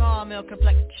 Caramel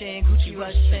complexion, Gucci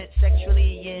rush scent,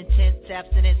 sexually intense,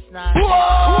 abstinence, not.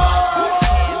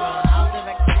 I'll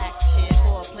direct the action,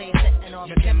 for a play setting off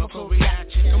your chemical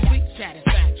reaction, complete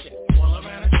satisfaction, all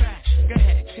around the track. Go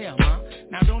ahead, tell ma.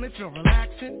 Now don't it feel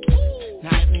relaxing?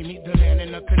 Now let me meet the man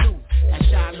in the canoe. That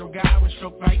shy little guy with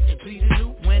stroke right and please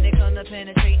do. When it comes to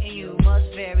penetrating you, must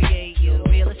variate you.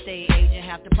 Real estate agent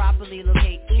have to properly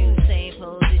locate you. Same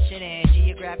position and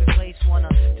geographic place. Wanna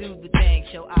do the thing,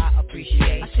 so I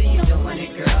appreciate. I see you doing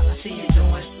it, girl. I see you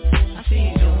doing. I see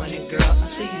you doing it, girl. I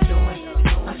see you doing.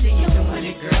 I see you doing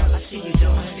it, girl. I see you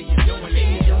doing. I see you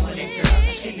doing it, girl. I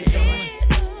see you doing.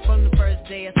 From the first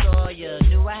day I saw you,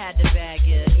 knew I had to bag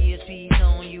you. ESP's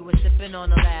on, you were sipping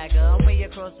on a lager. I'm way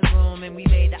across the room and we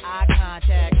made the eye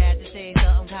contact. Had to say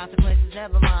something, consequences,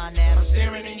 never mind that. I'm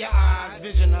staring in your eyes,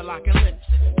 vision of locking lips.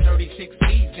 36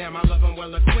 E's, damn, I love them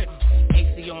well equipped.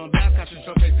 AC on back, got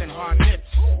your face and hard nips.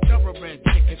 Thoroughbred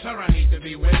chick, it's her I need to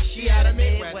be with. She had a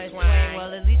Midwest twang.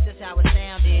 Well, at least that's how it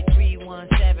sounded.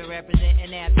 317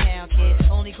 representing that town, kid.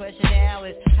 Only question now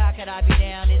is, how could I be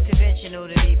down? It's conventional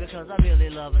to me because I really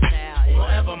love a style.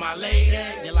 Forever my lady,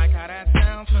 you like how that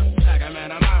sounds? Like a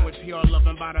man of mine with pure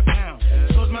loving by the pound.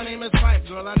 So my name is Pipe,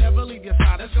 girl, I never leave your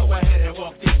side. Let's go ahead and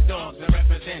walk these dogs and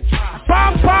represent tribe.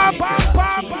 Pop, pop, pop,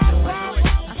 pop, pop, pop.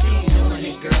 I see you doing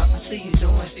it, girl. I see you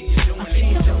doing it. I see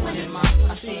you doing it, ma. I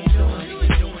see you doing it.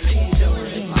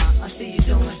 I see you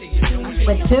doing it.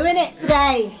 We're doing it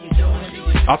today.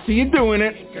 I see you doing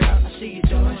it. I see you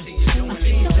doing it. I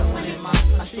see you doing it, ma. I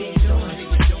see you doing it.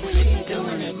 I see you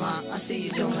doing it, ma.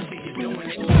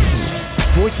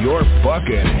 Put your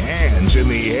fucking hands in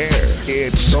the air.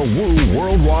 It's the WU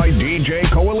Worldwide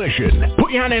DJ Coalition.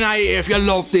 Put your hand in the air if you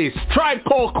love this. Tribe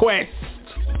Called Quest.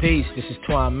 Peace, this is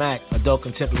Twan Mack, adult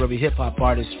contemporary hip-hop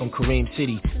artist from Kareem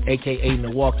City, a.k.a.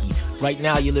 Milwaukee. Right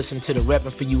now you're listening to the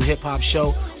RePPiN4 hip-hop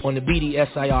show on the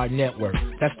BDSIR network.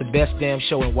 That's the best damn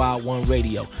show in Wild One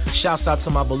Radio. Shouts out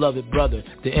to my beloved brother,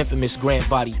 the infamous Grant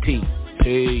Body P.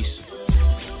 Peace.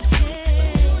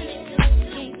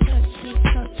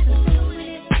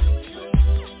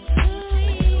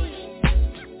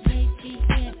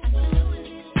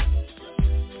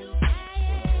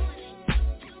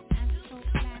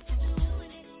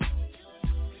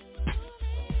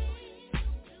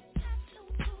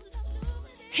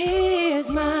 Here's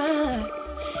my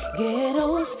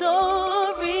ghetto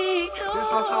story.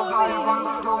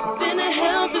 Been a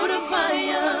hell through the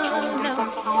fire.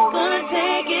 Now gonna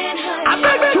take it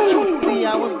higher. See,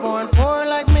 I was born poor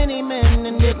like many men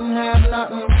and didn't have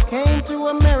nothing. Came to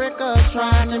America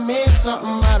trying to make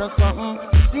something out of something.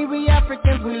 See, we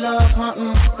Africans, we love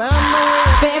hunting. Found my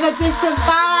way. Bit of a distant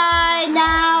vibe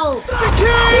now.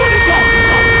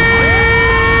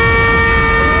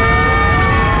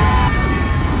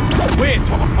 Wait,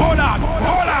 hold on.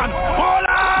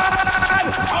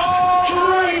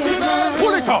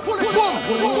 Pull it up.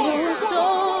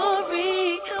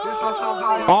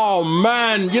 Oh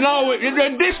man, you know,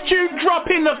 this tune drop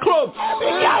in the club. Come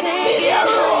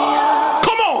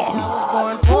on.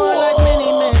 Born poor like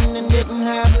many men and didn't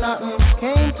have nothing.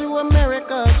 Came to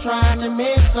America trying to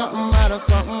make something out of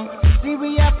something. See,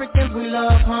 we Africans, we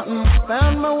love hunting.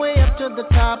 Found my way up to the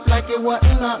top like it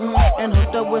wasn't nothing. And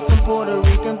hooked up with some Puerto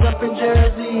Ricans up in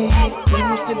Jersey. We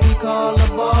used to be called a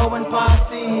ball and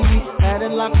posse. Had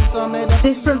it locked to summit up.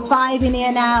 Different vibe in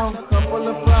here now. Couple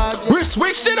of projects. We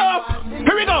switched it up.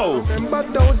 Here we go. Remember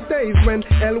those days when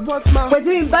L was my. We're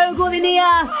doing Bogle in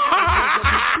here.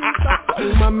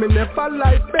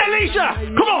 Alicia,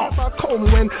 come on.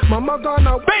 Come when Mama gone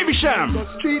out. Baby Sham. The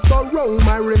street go roam.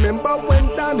 I remember when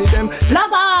Danny them.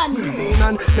 Love on.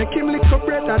 And make him lick up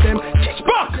bread at them.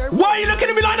 Spock, why are you looking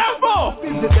at me like that for?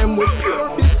 Visit them with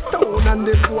pure stone and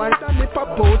this white and the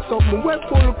pop out something well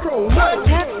full chrome.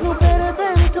 Cats no better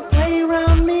than to play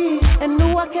around me. And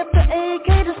knew I kept the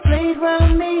AK displayed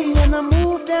around me. And I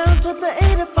moved down to the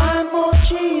A to find more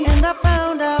cheese. And I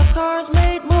found out cars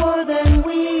made more than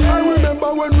we. I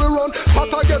remember when we run,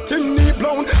 but I get in knee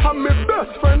blown. And my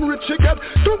best friend Richie get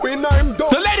doing I'm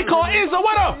done. The lady called is a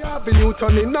winner. Avenue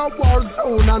turn in a war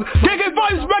zone and Ghetto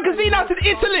Vibes magazine out in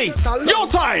Italy. Your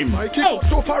time. Hey, come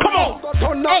on.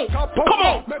 Hey, come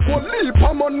on. Make one leap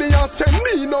of money and send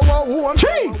me no one. We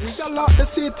got lost the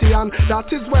city and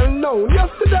that is well known.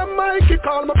 Yesterday Mikey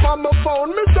called me from my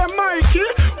phone. Mr. Mikey,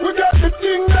 we got the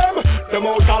thing them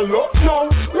out of luck now.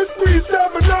 We squeeze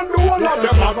 7 and the one of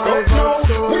them have got now.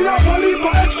 We have a leap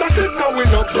of extra kids now we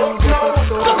not drunk now.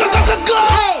 Go!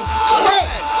 Hey!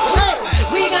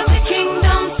 We got the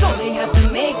kingdom, so they have to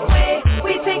make way.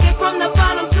 We take it from the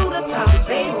bottom to the top,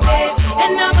 baby.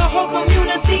 And now the whole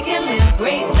community can live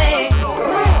greatly.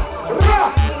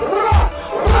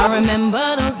 I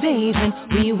remember those days when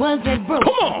we was at broke.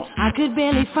 I could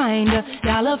barely find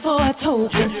 $1 for a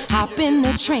token. Hop in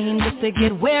the train just to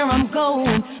get where I'm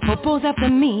going. Popos after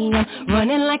me, I'm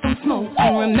running like I'm smoking.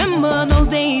 Remember those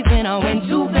days when I went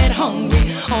to bed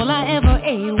hungry. All I ever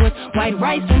ate was white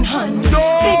rice and honey. Big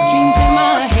dreams in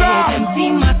my head, empty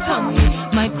my tummy.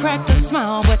 Might crack a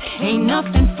smile, but ain't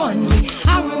nothing funny.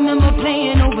 I remember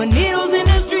playing over needles in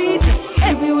the streets.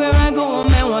 Everywhere I go, a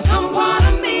man wants some part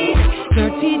of me.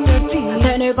 13. I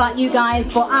don't know about you guys,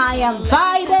 but I am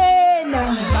vibing.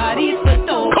 Bodies for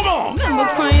dope. Come on. Remember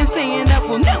crying, saying that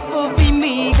will never be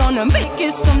me. Gonna make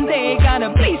it someday.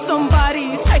 Gotta please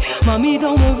somebody. Say, mommy,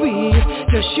 don't worry,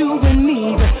 it's just you and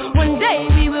me. But one day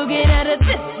we will get out of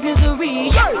this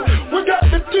misery. Hey, we got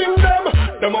the team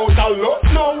them out of luck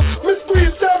now. We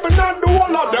squeeze 7 and the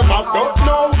one of them have got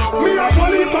now. Me a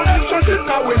police for extra shit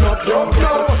cause we not drunk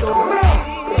now.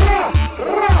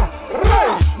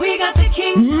 We got the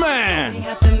king. Man. We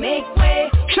have to make way.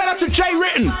 Shout out to Jay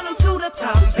Ritten.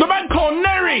 The man called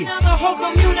Neri. Now the whole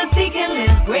community can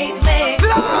live greatly.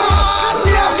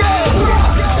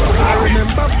 I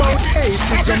remember about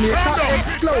 8 Jamaica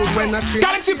explode when I see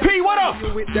Galaxy P, what up?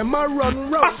 With them I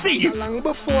run road. I see you. Long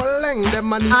before Lang,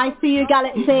 them I see you,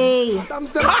 Galaxy.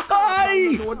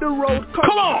 Hi. The road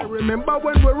come on. I remember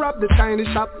when we robbed the tiny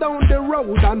shop down the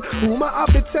road, and rumor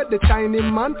of it said the tiny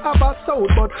man have a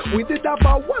sold, but we did have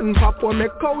a one pop when me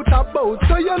coat a boat.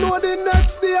 So you know the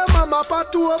next day mama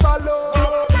part to overload.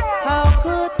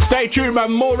 Stay tuned,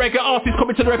 man. More reggae artists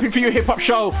coming to the RePPiN4 hip hop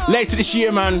show later this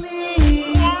year, man.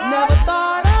 Never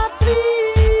thought I'd see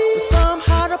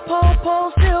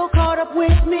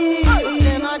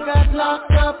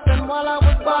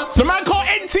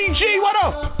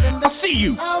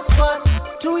you. But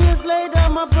 2 years later,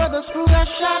 my brother screw got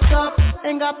shot up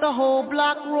and got the whole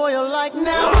block royal like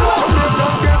now.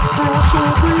 Don't get through to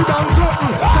weed and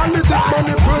glutton. Politics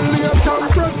manipulate and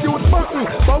press youth button.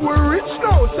 But we're rich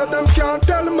now, so them can't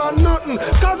tell man nothing.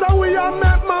 Cause we are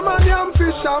make my money and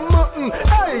fish and mutton.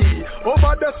 Hey,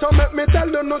 over there so make me tell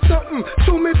you no something.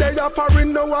 To me they are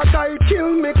foreign now a guy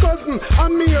kill me cousin.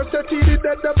 And me a set he did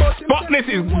the button. Fuckness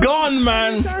is gone,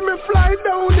 man. Time me fly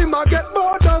down him I get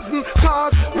more dozen.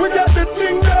 Cause we get the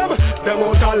thing them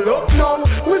out a look now.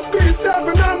 We speed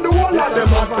 7 and the whole of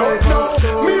them a talk now.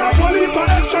 Me a police for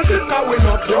extra cause we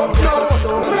not drunk now.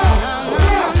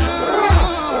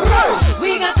 We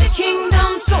got the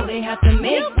kingdom, so they have to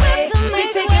make way. We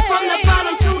take it from the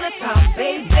bottom to the top,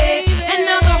 baby. And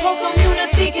now the whole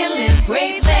community can live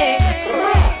greatly.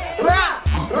 Rah,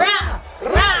 rah,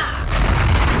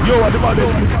 rah. Yo, what about this?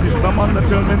 My man not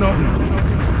tell me nothing.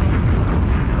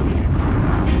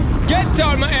 Get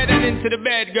all my head and into the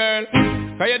bed, girl.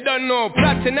 Cause you don't know,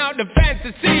 plotting out the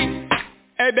fantasy.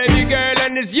 Hey baby girl,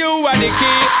 and it's you are the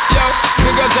key. Yo,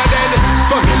 because I then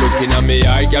fuck you looking at me,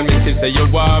 I got me sister you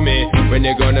want me. When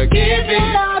you gonna give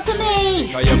it all to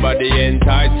me? Cause your body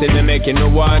enticing me, making me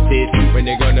want it. When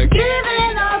you gonna give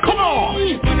it all come on.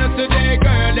 Not today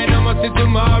girl, then I must see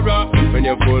tomorrow. When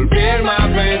you fulfill my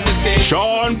fantasy.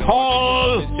 Sean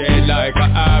Paul straight like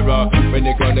an arrow. When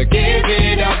you gonna give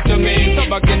it up to me? So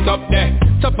back it up there,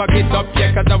 so back it up,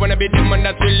 yeah. Cause I wanna be the man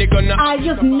that's really gonna. I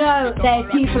just know there's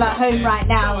people at home right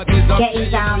now getting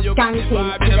down, dancing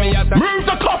to this. Move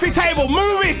the coffee table,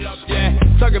 move it!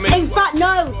 In fact,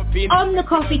 no, on the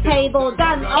coffee table,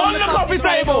 dance on the coffee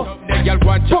table.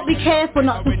 But be careful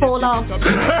not to fall off.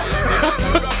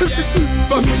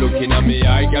 Fuck you looking at me,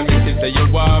 I got me sister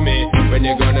you want me. When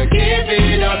you gonna give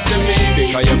it up to me?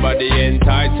 Because your body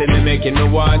enticing me, making me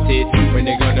want it. When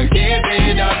you gonna give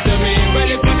it up to me?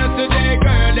 Well if not today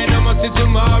girl, then I must see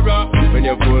tomorrow. When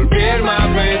you fulfill my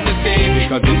fantasy.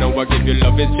 Because you know I give you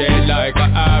love is straight like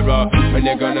an arrow. When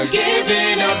you gonna give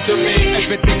it up to me?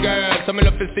 Everything girl, so me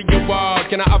love to see you walk.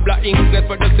 Can I habla English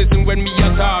for the season when me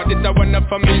a talk? This a one up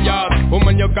for me yard.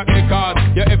 Woman you got me caught.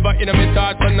 You ever in my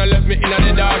thoughts and I left me in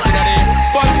the dark. In the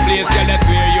first place girl, that's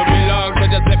where you belong. So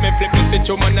just let me flip the switch,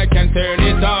 woman I can turn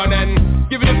it on. And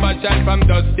give it a passion from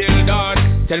dusk till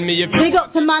dawn. Tell me if you big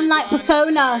up to man like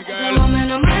Persona.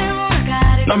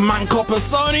 The man called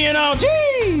Persona, you know,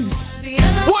 jeez.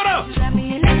 What up?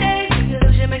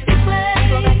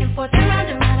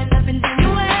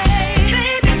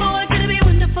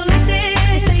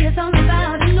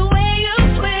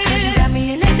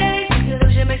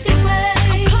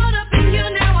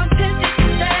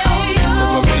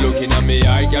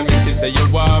 You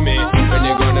want me, when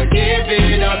you gonna give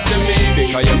it up to me?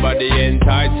 Because your body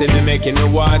enticing me, making me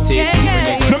want it.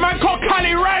 The man called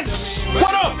Cali Ranch.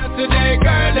 What up? Today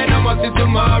girl, then I must see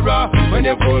tomorrow. When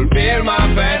you fulfill my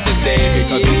fantasy.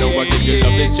 Because you know what if you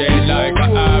love it straight like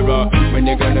an arrow. When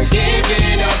you gonna give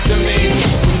it up to me?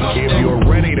 If you're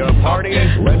ready to party,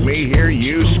 let me hear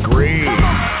you scream.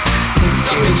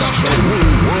 It's the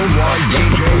Worldwide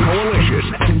DJ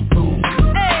Coalition.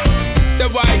 So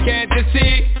why can't you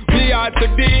see? We ought to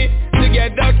be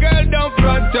together, girl, don't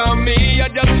front on me.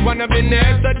 I just wanna be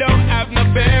near, so don't have no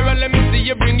fear. And let me see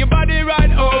you bring your body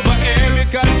right over here.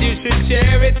 Because you should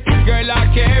share it, girl, I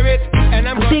care it. And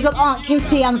I'm big up Aunt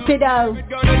Kitty and Fido.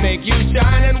 Gonna make you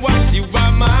shine, and once you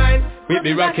are mine, we'll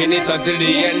be rocking it until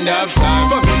the end of time.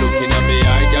 But you looking at me,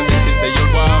 I got me sister, you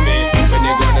want me. When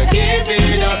you gonna give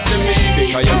it up to me?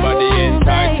 Because your body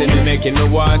enticing me, making me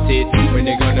want it. When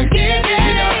you gonna give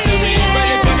it up to me?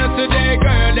 Today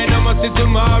girl, then I must see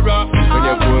tomorrow. When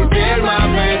you fulfill my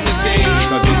fantasy.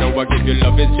 Because you know I give you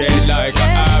love is straight like an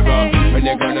arrow. When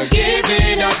you gonna give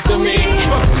it up to me?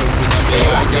 Looking at me,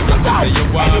 I got to say you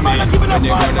want me. When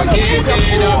you gonna give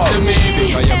it up to me?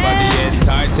 Because your body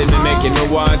enticing me, making me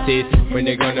want it. When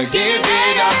you gonna give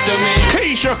it up to me?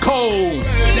 Keysha Cole,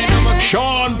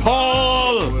 Sean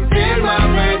Paul. Fulfill my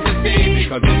fantasy.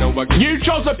 Because you know I give you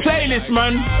chose the playlist,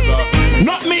 man.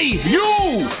 Not me,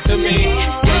 you. To me.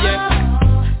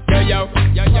 Yo,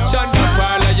 Sean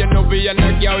Paul, you know we are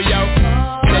not yo. Yo,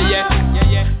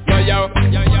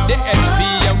 the SP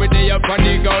and we dey up on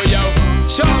the go, yo.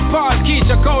 Sean Paul,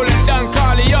 Keysha Cole and Dan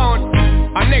Carleon.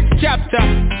 Our next chapter,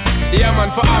 yeah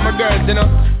man, for all my girls, you know.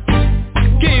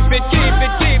 Keep it,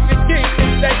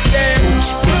 like them.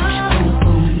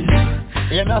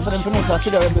 Yeah, now for them to know that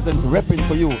Shoulda represent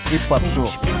RePPiN4 hip-hop show.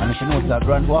 And if you know that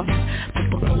Grand what?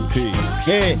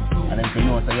 Hey, and then if you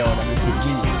know that you are the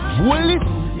Will it?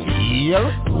 Here?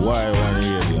 Why one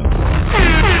here,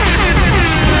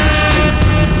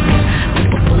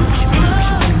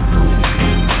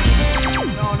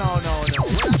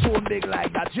 big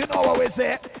like that. You know what we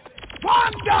say?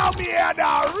 One down here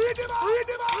now. Read it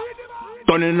out.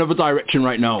 Going in another direction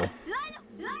right now.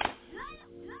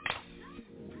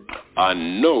 I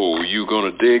know you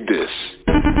gonna dig this.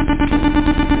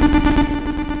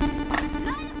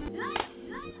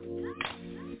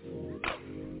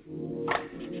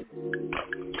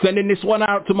 Sending this one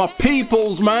out to my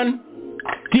peoples, man.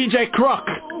 DJ Croc,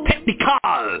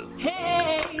 Technical,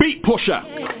 Beat Pusher,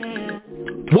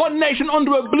 One Nation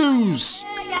Under a Blues.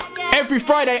 Every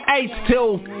Friday 8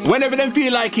 till whenever they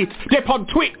feel like it. Dip on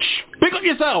Twitch. Pick up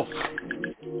yourself.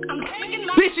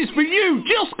 This is for you,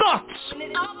 Jill Scott.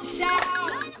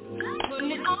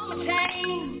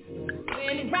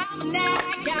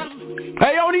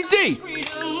 Hey, Oni D,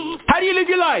 how do you live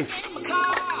your life?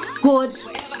 Good.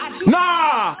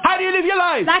 Nah, how do you live your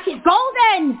life? Like it's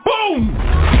golden. Boom.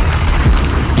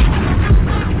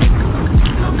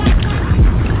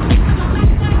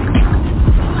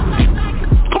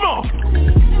 Come on.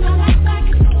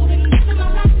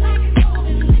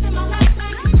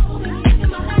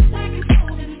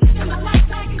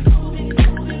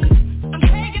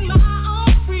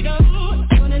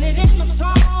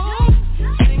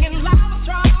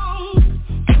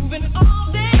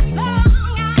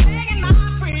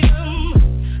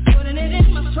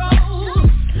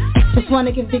 Want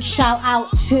to give a big shout out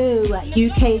to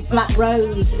UK's Black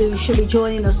Rose, who should be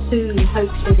joining us soon,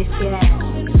 hopefully this year.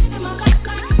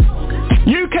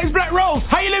 UK's Black Rose,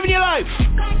 how you living your life?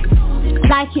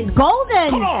 Like it's golden.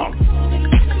 Come on.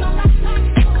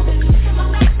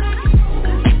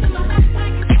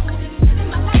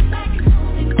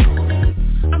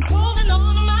 I'm holding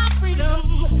on to my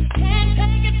freedom, can't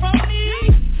take it from me.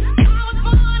 I was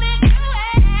born into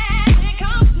it, it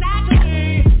comes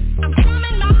naturally. I'm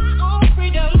coming my own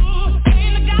freedom,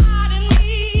 in the God in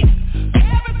me.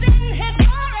 Everything has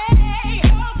already,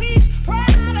 all peace, proud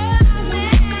of me.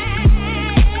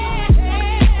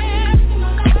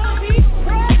 All peace,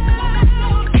 proud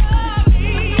of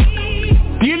me.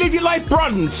 Do you live your life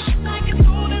bronze?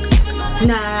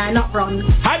 Nah, not bronze.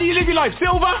 How do you live your life?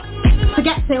 Silver?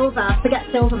 Forget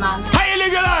silver, man. How you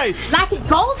live your life? Like it's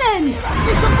golden.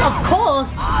 Of course.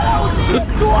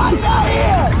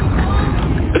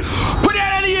 Put it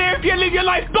out of the air if you live your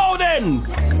life golden.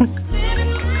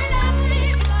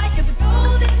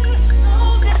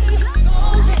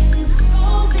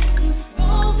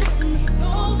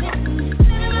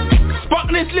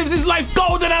 Spotless lives his life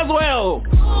golden as well.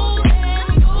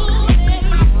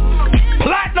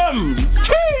 Platinum,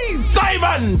 cheese,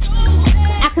 diamond.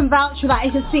 I can vouch for that.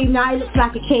 You can see now he looks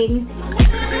like a king.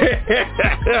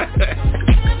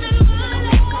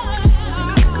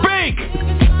 Big.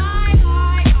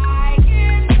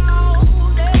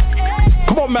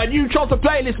 Come on, man. You chose the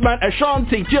playlist, man.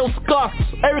 Ashanti, Jill Scott,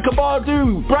 ERYKAH,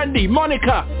 BADU, Brandy,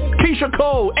 Monica, Keysha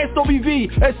Cole, SWV,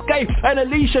 Escape, and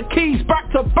Alicia Keys back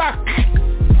to back.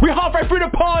 We're halfway through the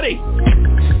party.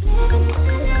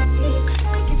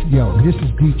 Yo, this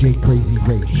is DJ Crazy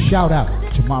Ray. Shout out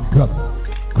to my brother,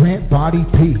 Grant Body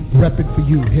P, repping for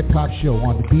you, hip-hop show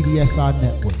on the BDSIR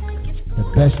network. The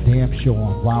best damn show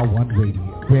on Wild One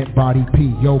Radio. Grant Body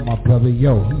P, yo, my brother,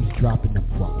 yo, he's dropping them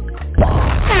fucking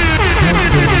bombs.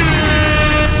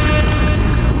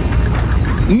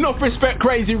 Enough respect,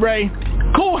 Crazy Ray.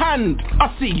 Cool hand,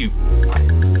 I see you.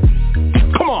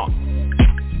 Come on.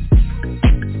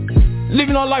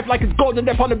 Living our life like it's golden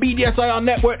dep on the BDSIR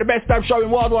network, the best damn show in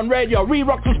Wild One Radio.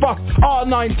 Re-Rock the Spot,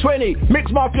 R920, Mix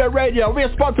Mafia Radio.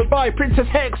 We're sponsored by Princess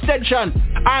Hair Extension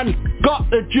and Got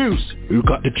the Juice. Who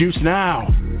got the juice now?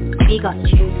 We got the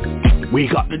juice. We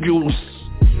got the juice.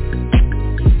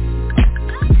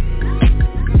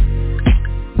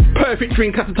 Perfect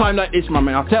drink at a time like this, my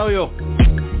man, I'll tell you.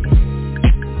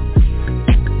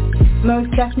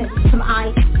 Most definitely some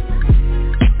ice.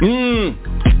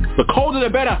 The colder the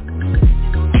better.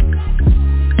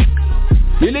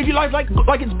 You live your life like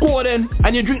it's golden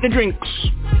and you drink the drinks.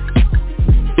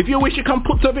 If you wish, you can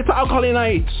put a bit of alcohol in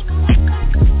it.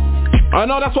 I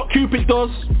know that's what Cupid does.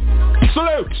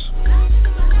 Salute.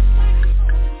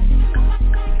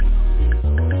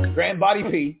 Grand Body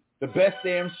P, the best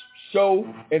damn show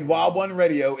in Wild One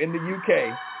Radio in the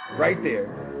UK, right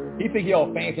there. He think he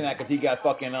all fancy now because he got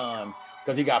fucking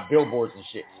because he got billboards and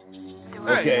shit.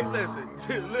 Okay.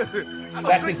 Hey, listen. I'm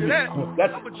That's a drink for that.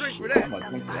 that's I'm a drink for that. I'm gonna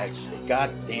drink that shit. God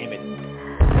damn it.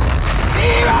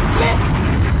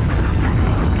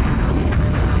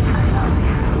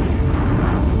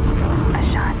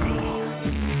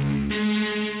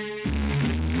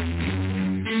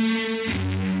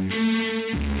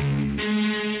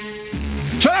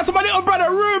 Shout out to my little brother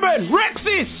Ruben,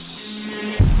 Rexis.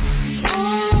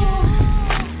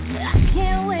 I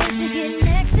can't wait to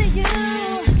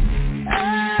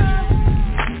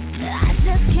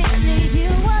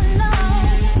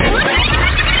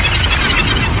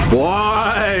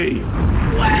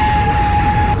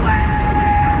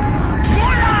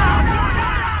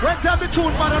tell the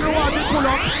truth, man, I don't want to pull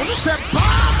up. I'm just say,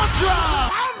 bomb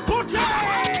drop.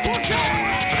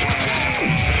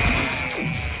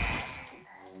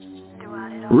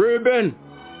 Ruben.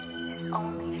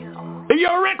 Yo,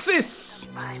 Rexis.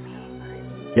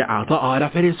 You're out of order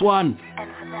for this one.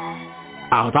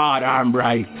 Out of order, I'm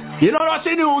right. You know what's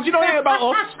the news? You don't hear about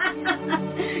us.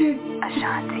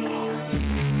 Ashanti.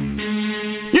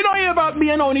 You don't hear about me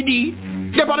and Only D.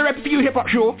 They're on the RePPiN4 hip hop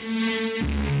show.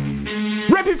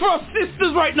 RePPiN4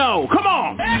 sisters right now. Come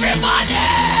on. Everybody!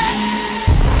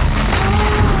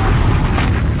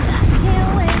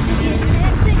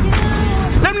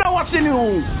 Let me know what's the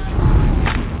news.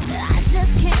 I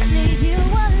just can't leave you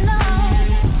alone.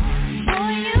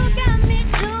 Boy, you got me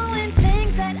doing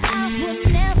things that I would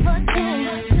never do.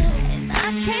 And I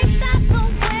can't stop the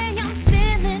way I'm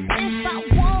feeling if I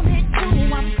wanted to.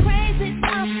 I'm crazy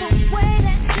about the way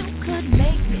that you could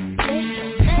make me feel.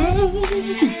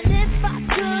 And if I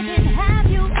couldn't have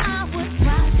you, I would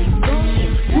probably go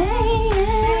insane.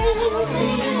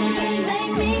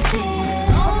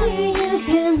 Only you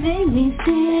can make me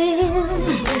feel. Only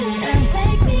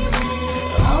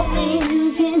you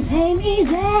can take me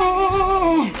there.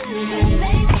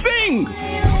 Sing!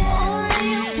 Only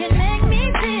you can make me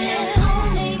feel.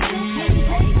 Only you can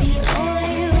take me.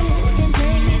 Only you can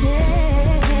take me there.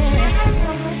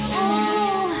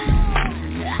 Oh,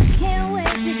 I can't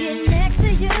wait to get next to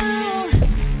you.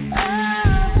 Oh,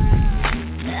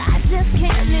 I just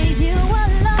can't leave you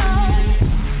alone.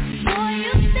 Boy,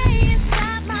 you stay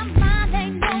inside my mind,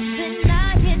 ain't no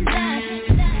denying that.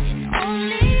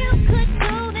 Only you could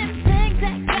do the things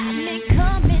that got me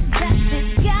coming back.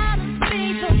 It's gotta be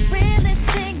the realest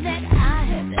thing that I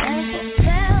have ever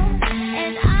felt.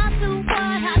 And I'll do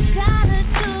what I gotta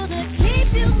do to keep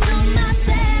you to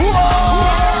myself.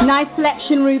 Nice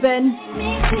selection, Ruben.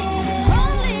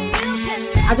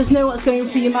 I just know what's going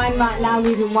through your mind right now,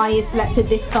 Ruben, why you selected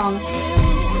this song.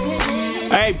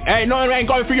 Hey, no, it ain't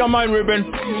going through your mind,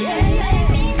 Ruben.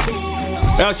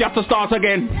 Else you have to start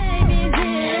again.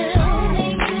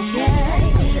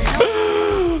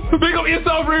 Big up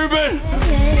yourself, Ruben.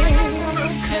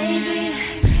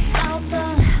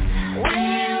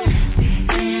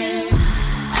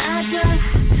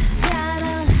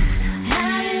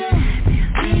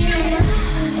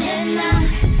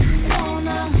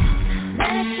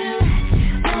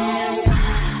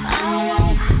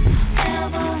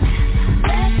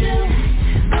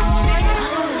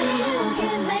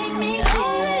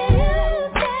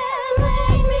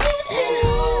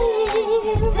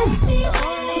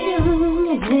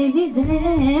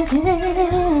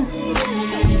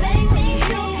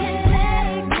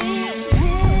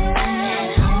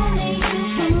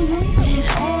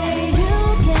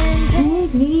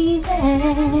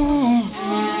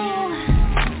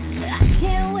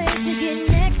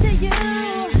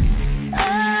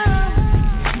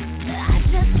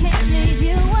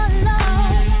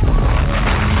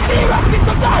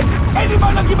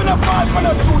 Anyone not giving a fight for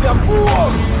the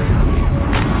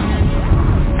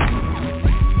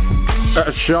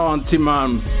Ashanti,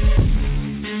 man.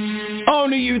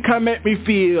 Only you can make me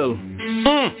feel.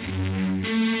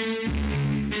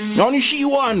 Only she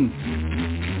won.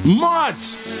 Mad.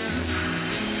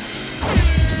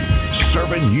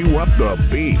 Serving you up the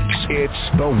beats.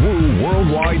 It's the WU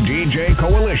Worldwide DJ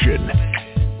Coalition.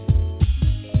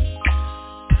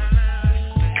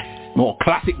 More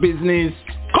classic business.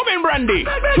 Come in, Brandy.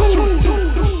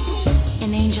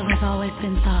 An angel has always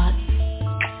been thought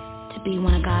to be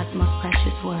one of God's most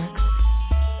precious works.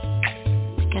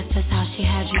 I guess that's how she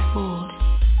had you fooled,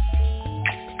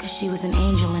 because she was an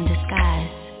angel in disguise.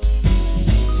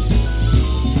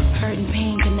 Hurt and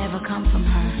pain could never come from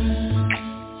her,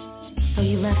 so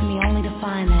you left me only to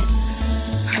find that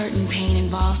hurt and pain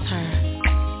involves her.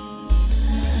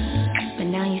 But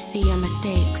now you see your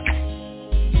mistakes,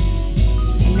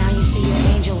 and now you see your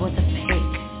angel was a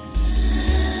fake.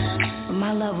 But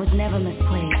my love was never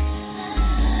misplaced.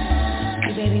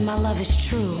 See, baby, my love is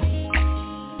true.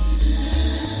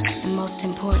 And most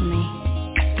importantly,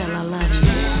 still I love you.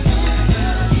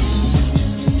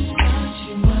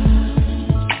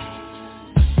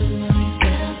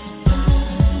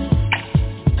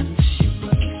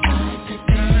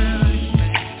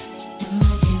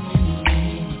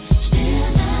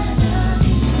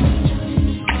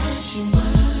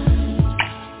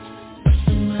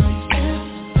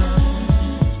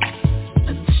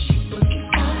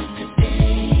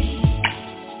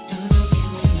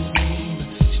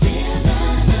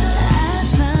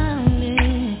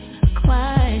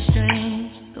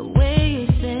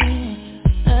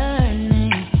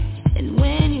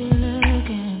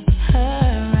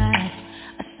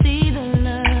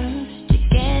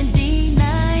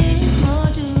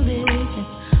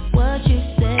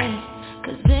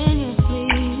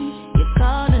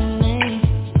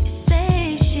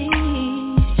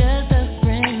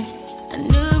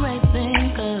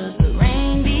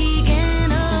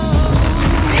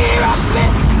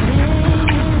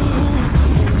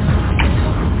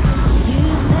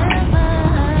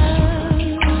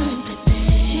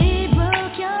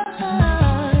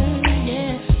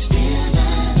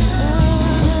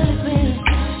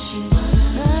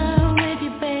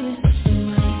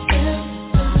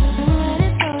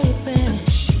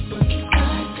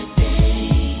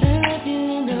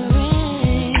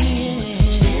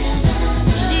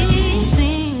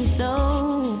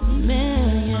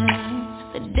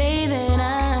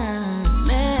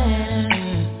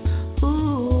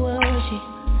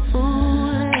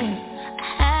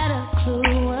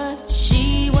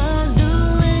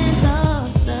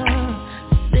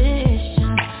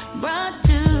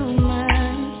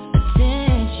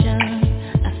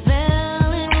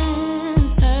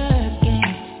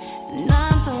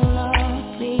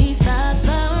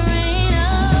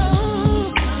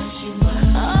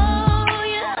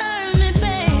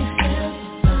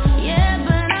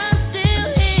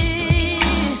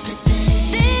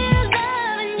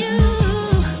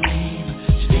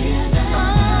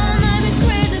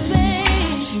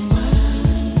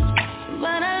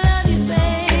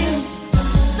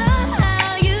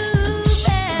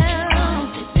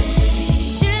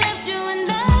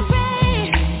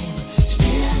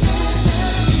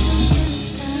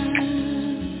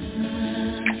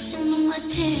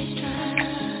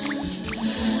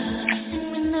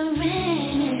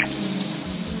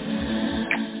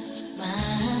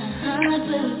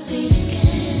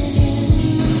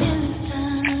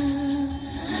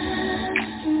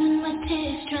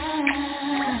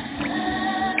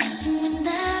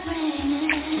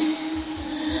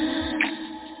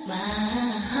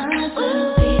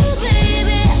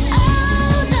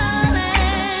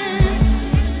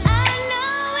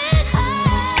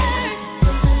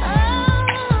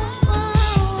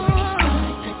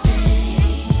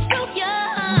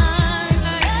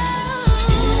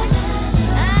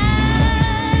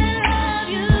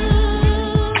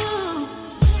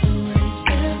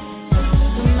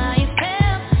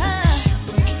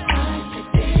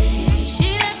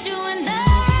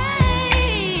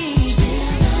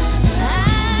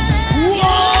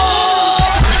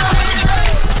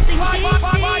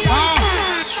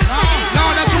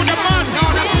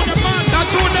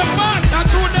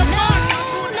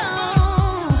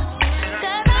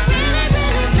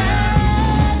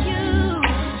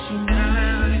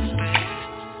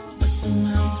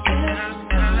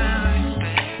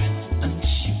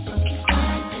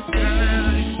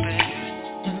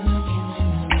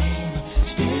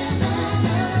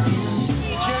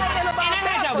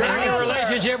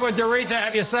 with Doretha,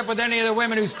 have you slept with any of the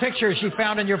women whose pictures she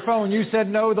found in your phone? You said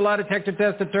no. The lie detector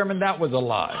test determined that was a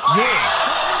lie.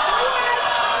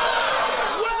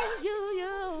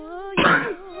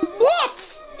 What?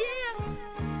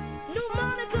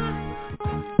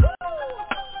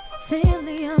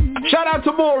 Shout out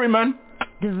to Maury, man.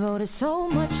 Devoted so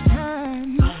much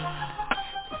time to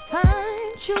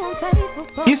find you on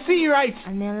paper. You see, right?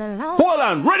 Hold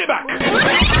on, run it back.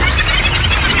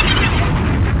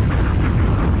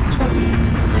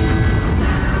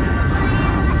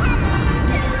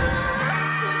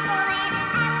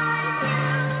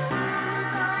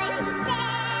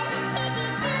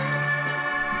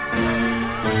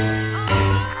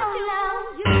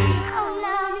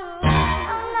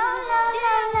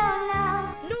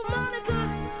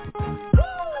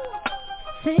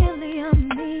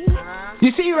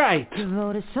 You see, right?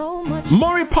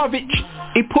 Maury Povich,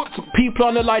 he puts people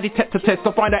on the lie detector test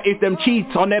to find out if them cheat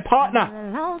on their partner.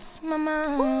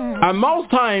 And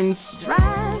most times,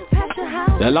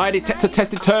 the lie detector test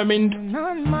determined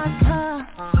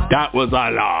that was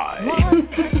a lie.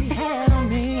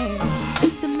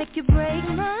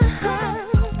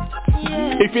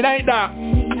 If it ain't that,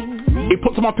 he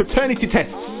puts them on paternity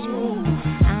tests.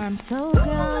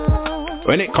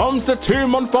 When it comes to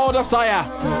 2-month-old sire,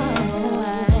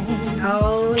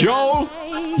 Joel,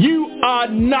 you are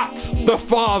not the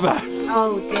father.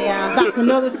 Oh dear, that's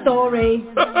another story.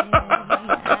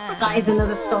 That is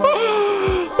another story.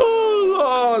 Oh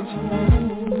Lord.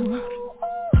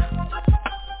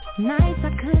 Nights I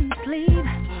couldn't sleep.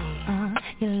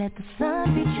 You let the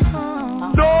sun beat you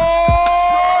home. No,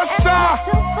 stop.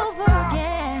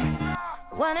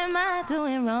 What am I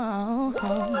doing wrong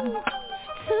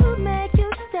to make you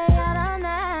stay out all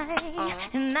night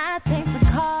and not take the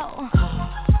call?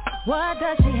 What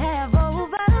does she have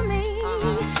over me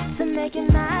to make it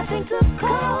not think to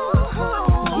call?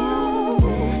 You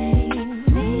make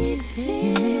me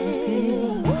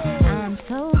feel I'm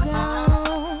so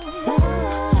gone.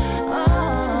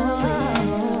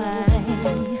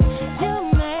 You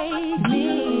make me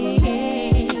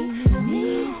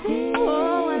feel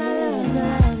when I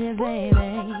love you, baby.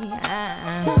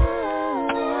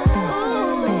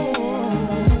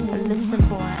 Listen,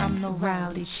 boy, I'm no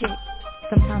rowdy chick.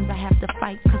 Sometimes I have to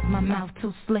fight cause my mouth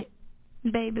too slick.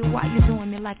 Baby, why you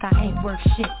doing me like I ain't worth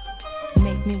shit?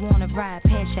 Make me wanna ride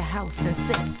past your house and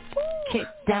sit. Kick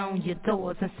down your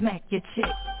doors and smack your chick.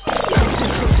 I'm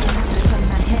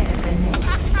not having it.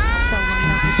 So in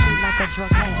love with you like a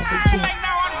drug addict.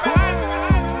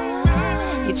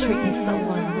 You treat me so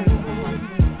unreal.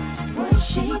 What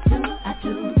she do, I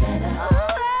do better.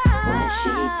 What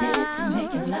she did to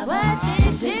make it love. What did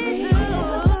she do?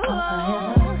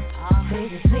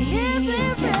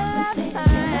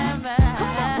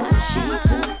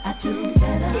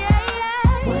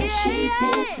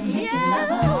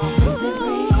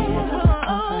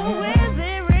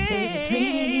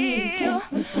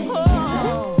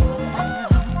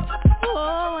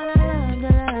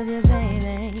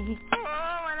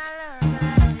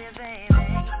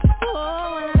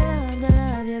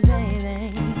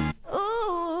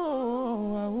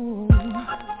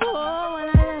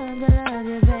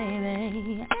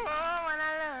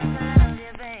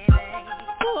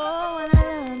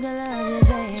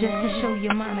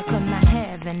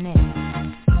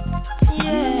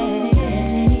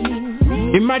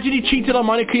 Imagine he cheated on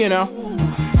Monica, you know.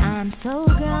 I'm so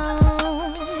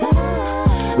gone.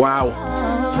 Wow.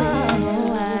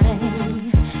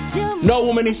 No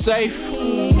woman is safe.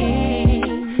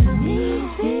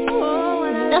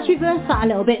 Let's reverse that a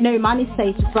little bit. No man is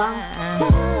safe as well.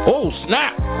 Oh,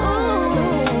 snap.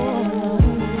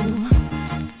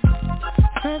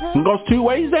 It goes two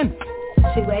ways then.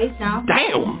 Two ways now.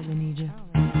 Damn.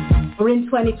 We're in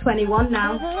 2021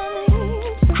 now.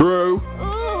 True.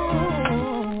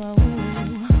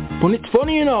 But it's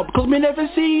funny, you know, because we never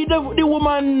see the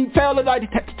woman fail the lie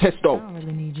detector test though.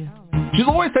 She's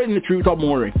always telling the truth on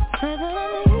Maury.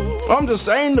 I'm just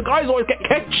saying, the guys always get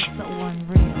catch.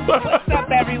 What's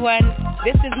up, everyone?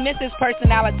 This is Mrs.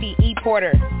 Personality E.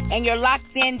 Porter, and you're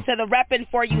locked in to the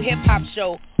RePPiN4 Hip Hop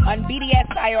Show on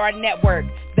BDSIR Network,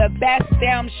 the best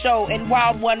damn show in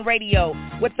Wild One Radio,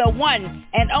 with the one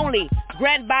and only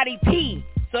Grant Body P.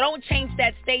 So don't change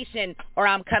that station, or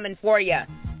I'm coming for ya.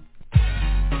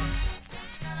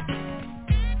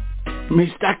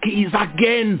 Mr. Keys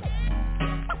again.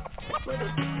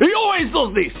 He always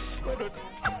does this.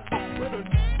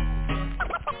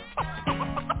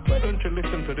 Why don't you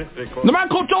listen to this record? The man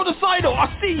called Joe DeSido, I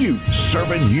see you.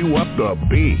 Serving you up the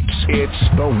beats. It's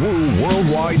the WU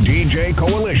Worldwide DJ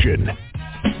Coalition.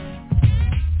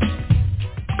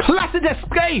 Classic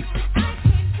Escape.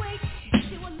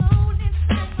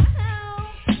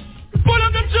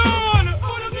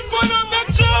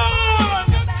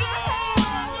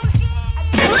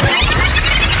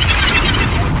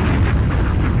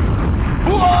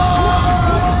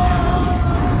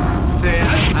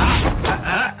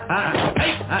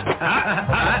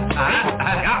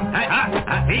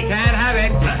 He can't have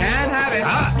it. He can't have it.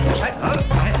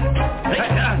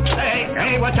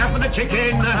 Hey, watch out for the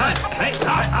chicken.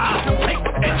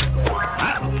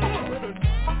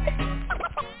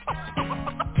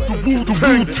 The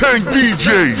WU-TANG DJ.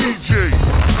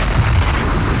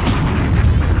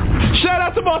 Shout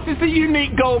out to my sister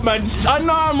Unique Goldman. I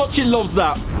know how much she loves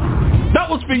that. That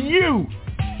was for you.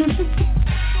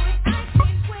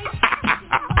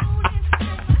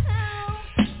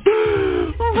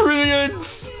 Brilliant.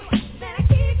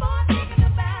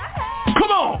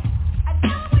 Come on.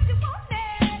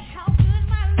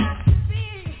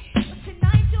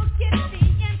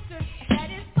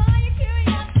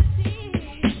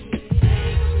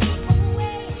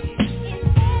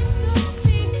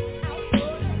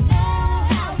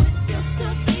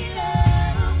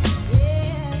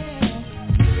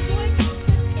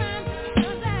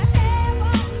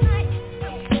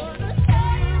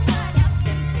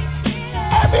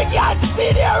 Every cat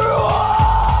see the road.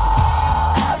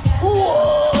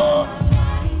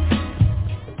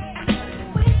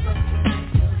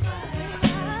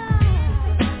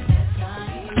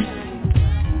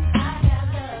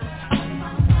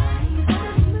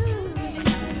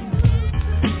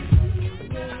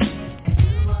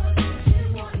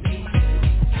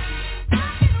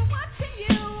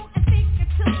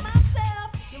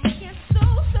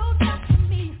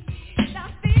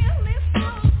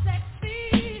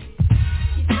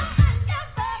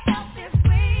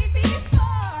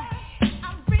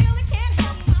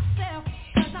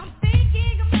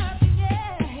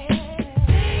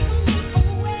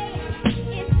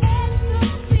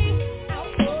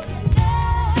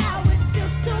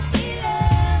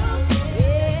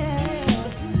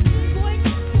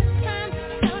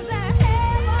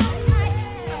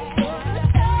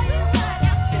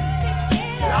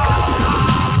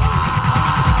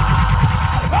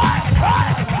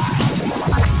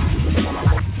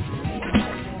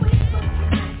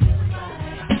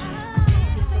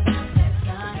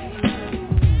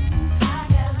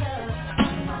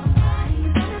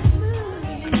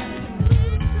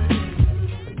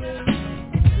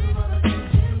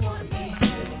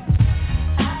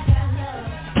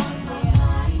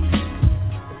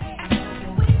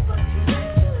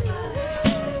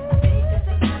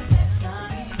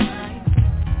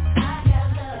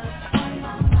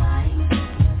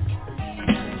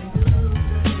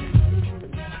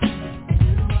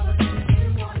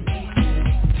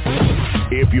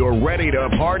 If you're ready to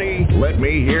party, let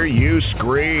me hear you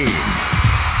scream.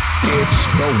 It's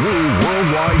the WU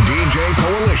Worldwide DJ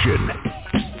Coalition.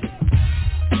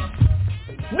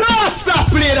 No stop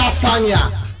play that song, yeah.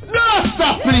 No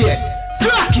stop play it.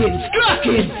 Clockins.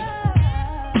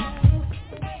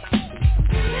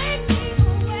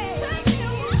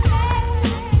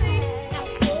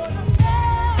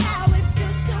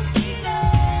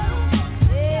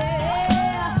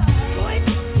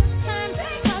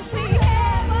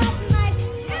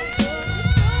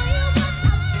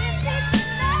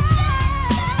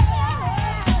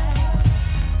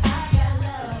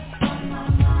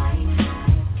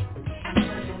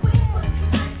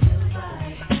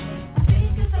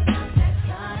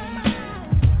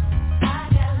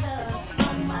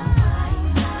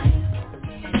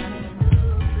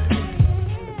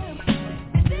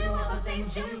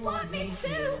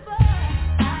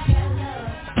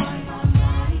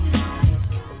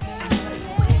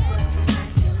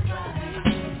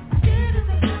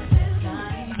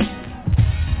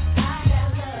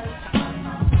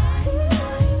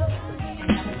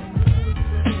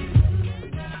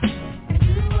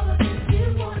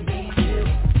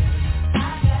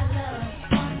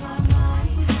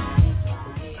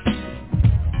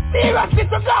 Seriously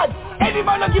to God, any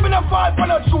man not giving a fight for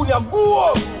a junior,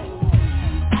 go!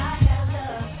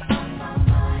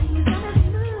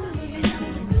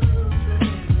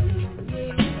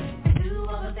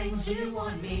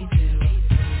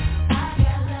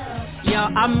 Yo,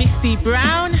 I'm Misty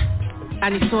Brown,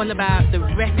 and it's all about the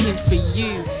RePPiN4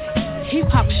 You hip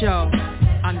hop show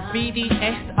on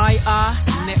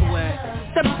BDSIR Network.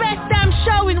 The best damn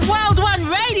show in World One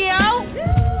Radio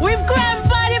with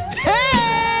Grandbody P.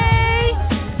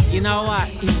 You know what?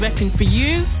 He's repping for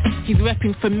you. He's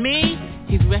repping for me.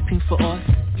 He's repping for us.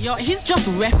 Yo, he's just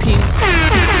repping.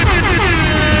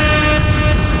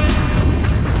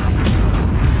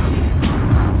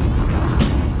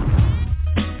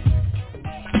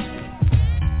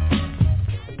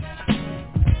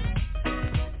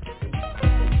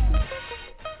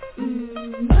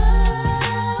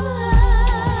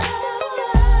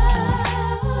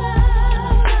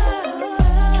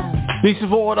 This is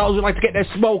for all those who like to get their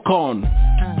smoke on.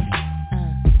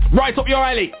 Right up your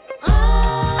alley.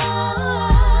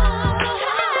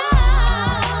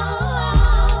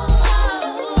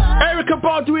 ERYKAH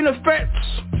BADU in effects.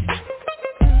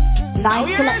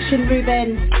 Nice selection,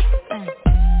 Ruben.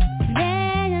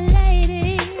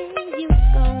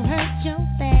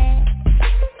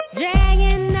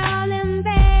 Dragging all them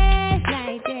bags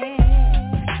like that.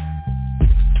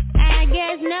 I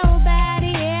guess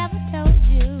nobody ever told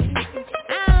you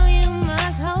all you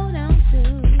must hold on to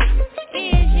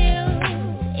is you,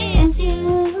 is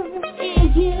you,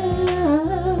 is you,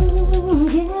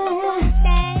 yeah.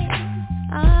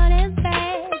 All them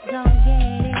bags gon'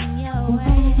 get in your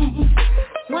way.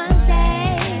 One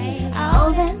day,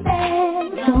 all them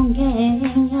bags gon'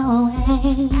 get in your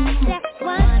way.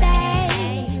 One day.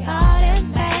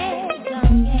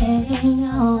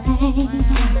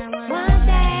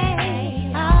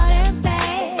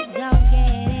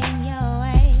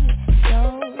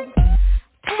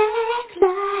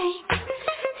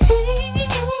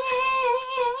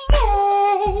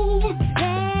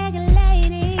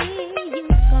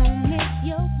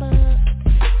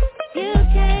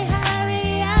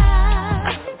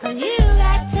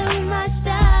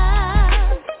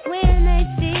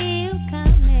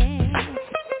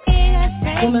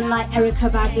 Woman like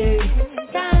ERYKAH BADU.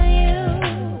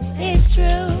 It's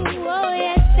true, oh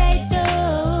yes they do.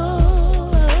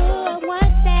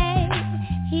 One day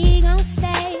he gon'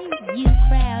 say you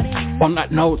crowded. On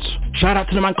that note, shout out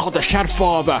to the man called the Shad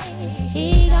Father.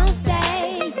 He gon'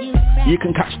 say you crowded. You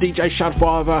can catch DJ Shad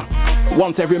Father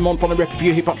once every month on the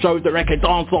RePPiN4 Hip Hop Show with the record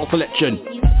dancehall selection.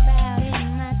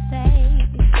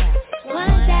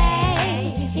 One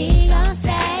day he gon'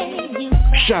 say you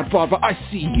crowded. Shad Father, I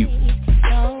see you.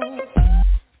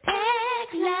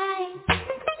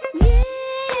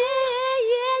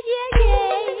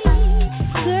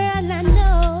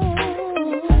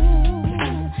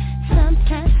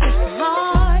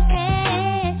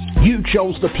 You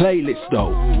chose the playlist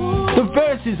though, the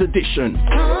Versus edition.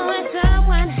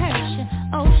 Someone hurt you,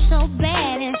 oh so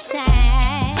bad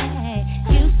inside.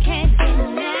 You can't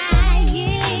deny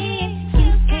it,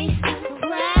 you can't stop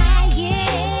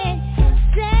crying. If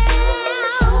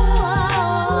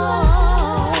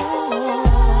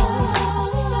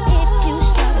you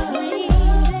start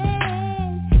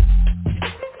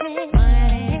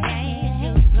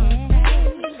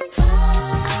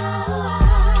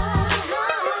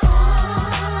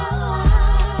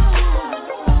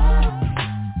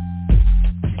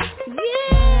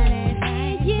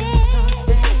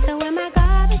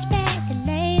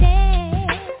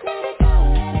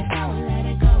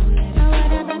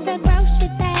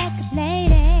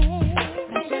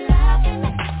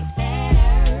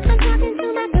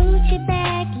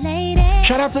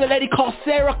Shout out to the lady called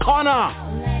Sarah Connor.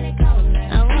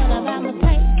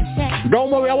 Don't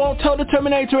worry, I won't tell the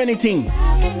Terminator anything.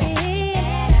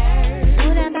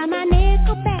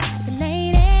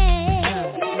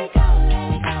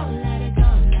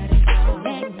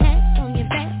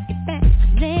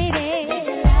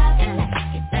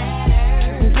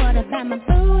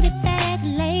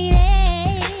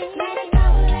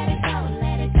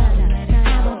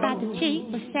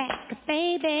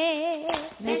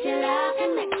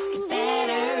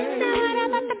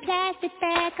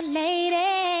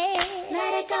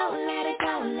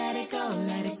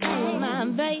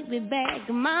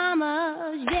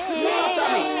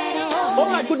 Oh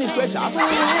my goodness gracious. I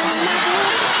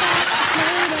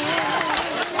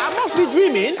must be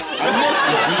dreaming.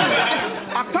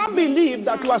 I can't believe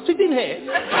that you are sitting here.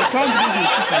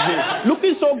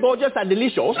 Looking so gorgeous and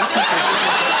delicious.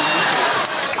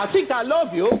 I think I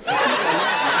love you.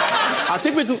 I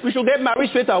think we should get married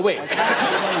straight away.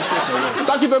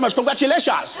 Thank you very much.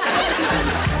 Congratulations.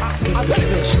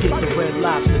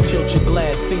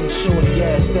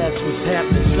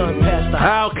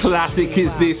 How classic is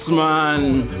this,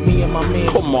 man?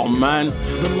 Come on, man.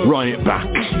 Run it back.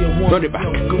 Run it back.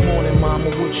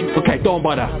 Okay, don't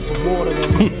bother.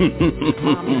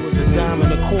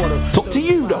 Talk to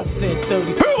you, though.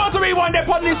 Who wants to rewind up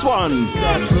on this one?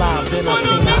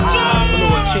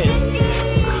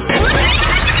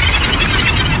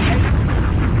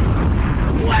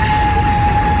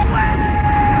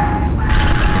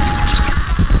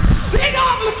 Sit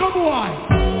up, little boy.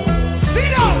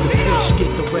 Sit up.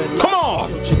 Come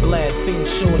on.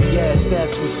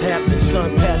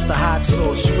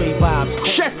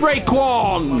 Chef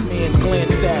RaEKWON.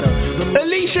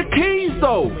 Alicia Keys,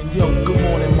 though. Good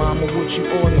morning, mama. What you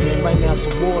ordering? Right now,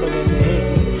 some water in the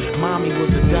head. Mommy was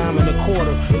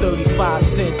 $1.25, 35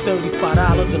 cents,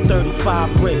 $35 and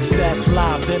 35 bricks. That's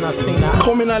live, then I seen her.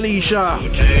 Come in, Alicia.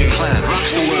 Clan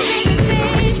rocks the world.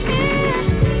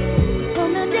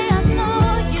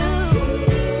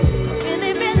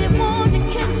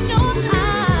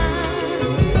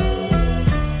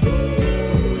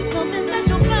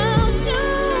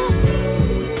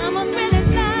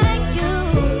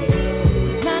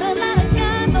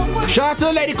 Shout out to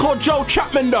the lady called Joe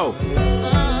Chapman though.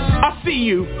 I see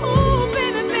you.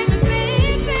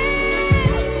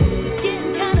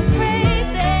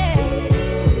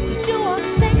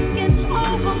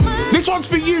 This one's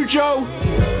for you, Joe.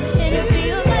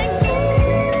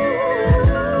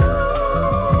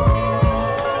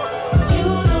 You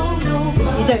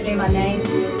don't know my name.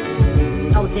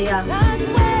 Oh dear.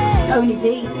 Only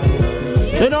D.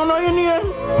 They don't know your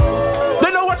name. They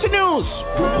know what's the news.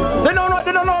 They don't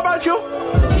know about you.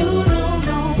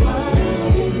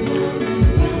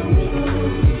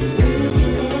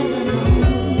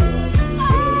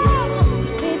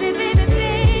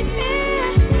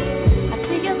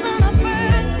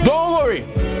 Don't worry.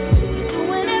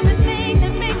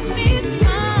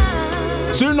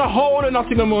 Soon the whole of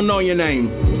Nottingham will know your name.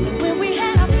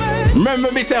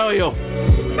 Remember me tell you.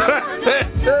 Hey.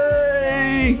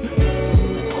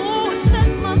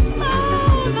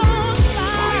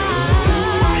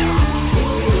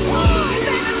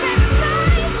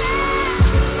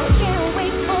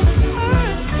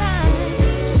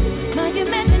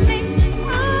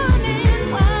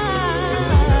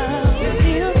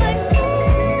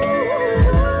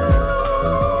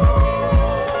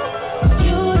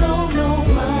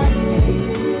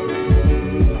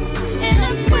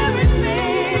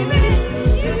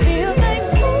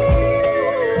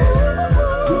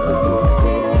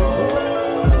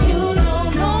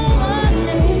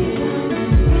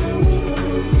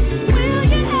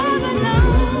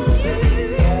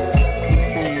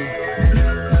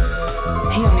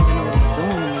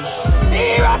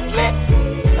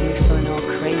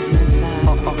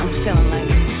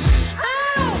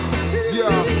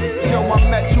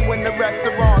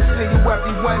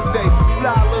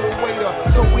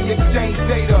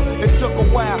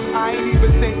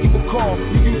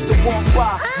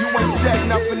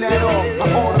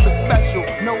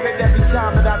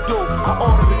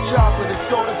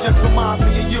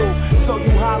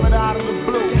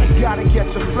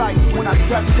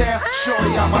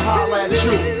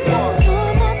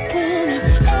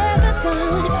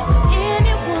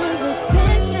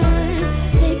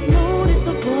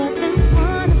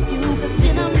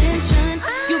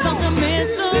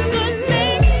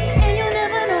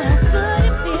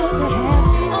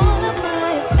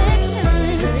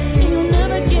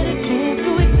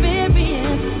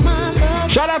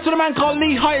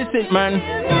 Man,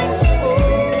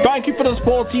 thank you for the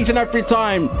support each and every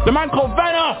time. The man called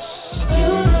Venus,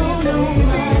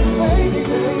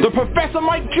 the Professor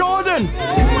Mike Jordan,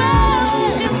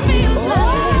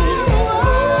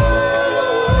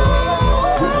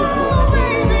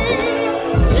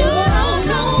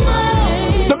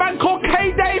 the man called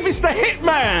K Davis, the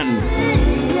Hitman.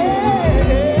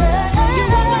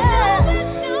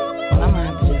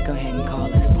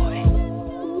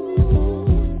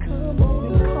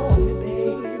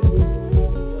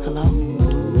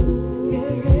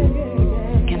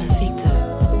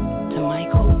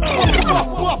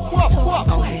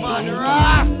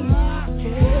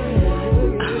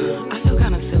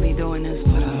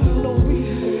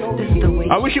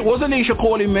 I wish it was Alicia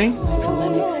calling me.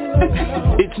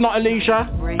 It's not Alicia.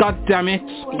 God damn it.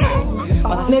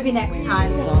 Maybe next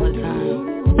time.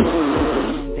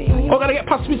 I gotta get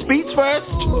past Miss Beats first.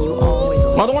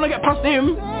 I don't want to get past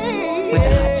him.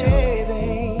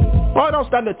 I don't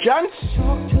stand a chance.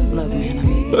 Look,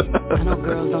 man, I know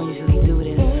girls don't usually do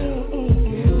this,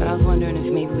 but I was wondering if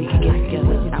maybe we could get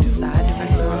together outside the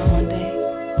restaurant one day.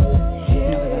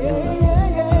 You know, because I do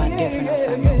look a lot different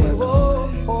outside my work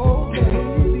clothes.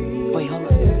 Wait, hold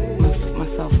up. My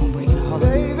cell phone breaking. Hold up.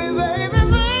 Can you hear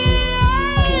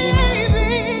me?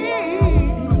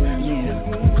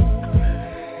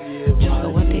 Yeah. So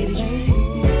what day did you say?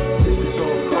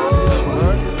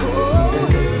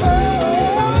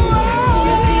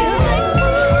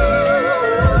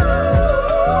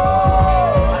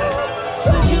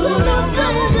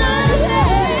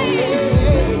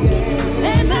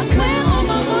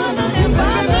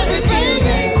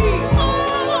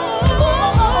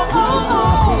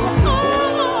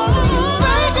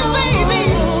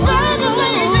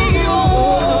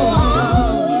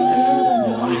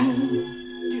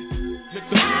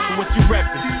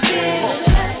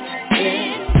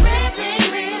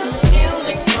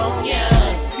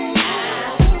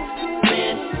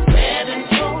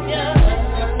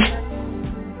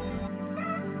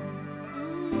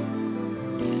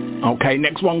 Okay,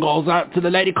 next one goes out to the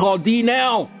lady called D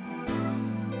now.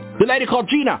 The lady called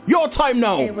Gina. Your time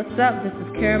now. Hey, what's up? This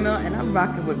is Caramel, and I'm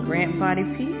rocking with Grant Body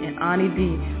P and Ani D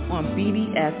on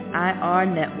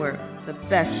BDSIR Network, the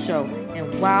best show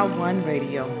in WU-1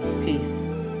 Radio. Peace.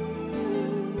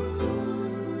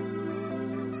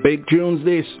 Big tunes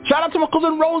this. Shout out to my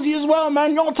cousin Rosie as well,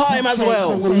 man. Your time as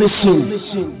well.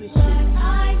 Listen.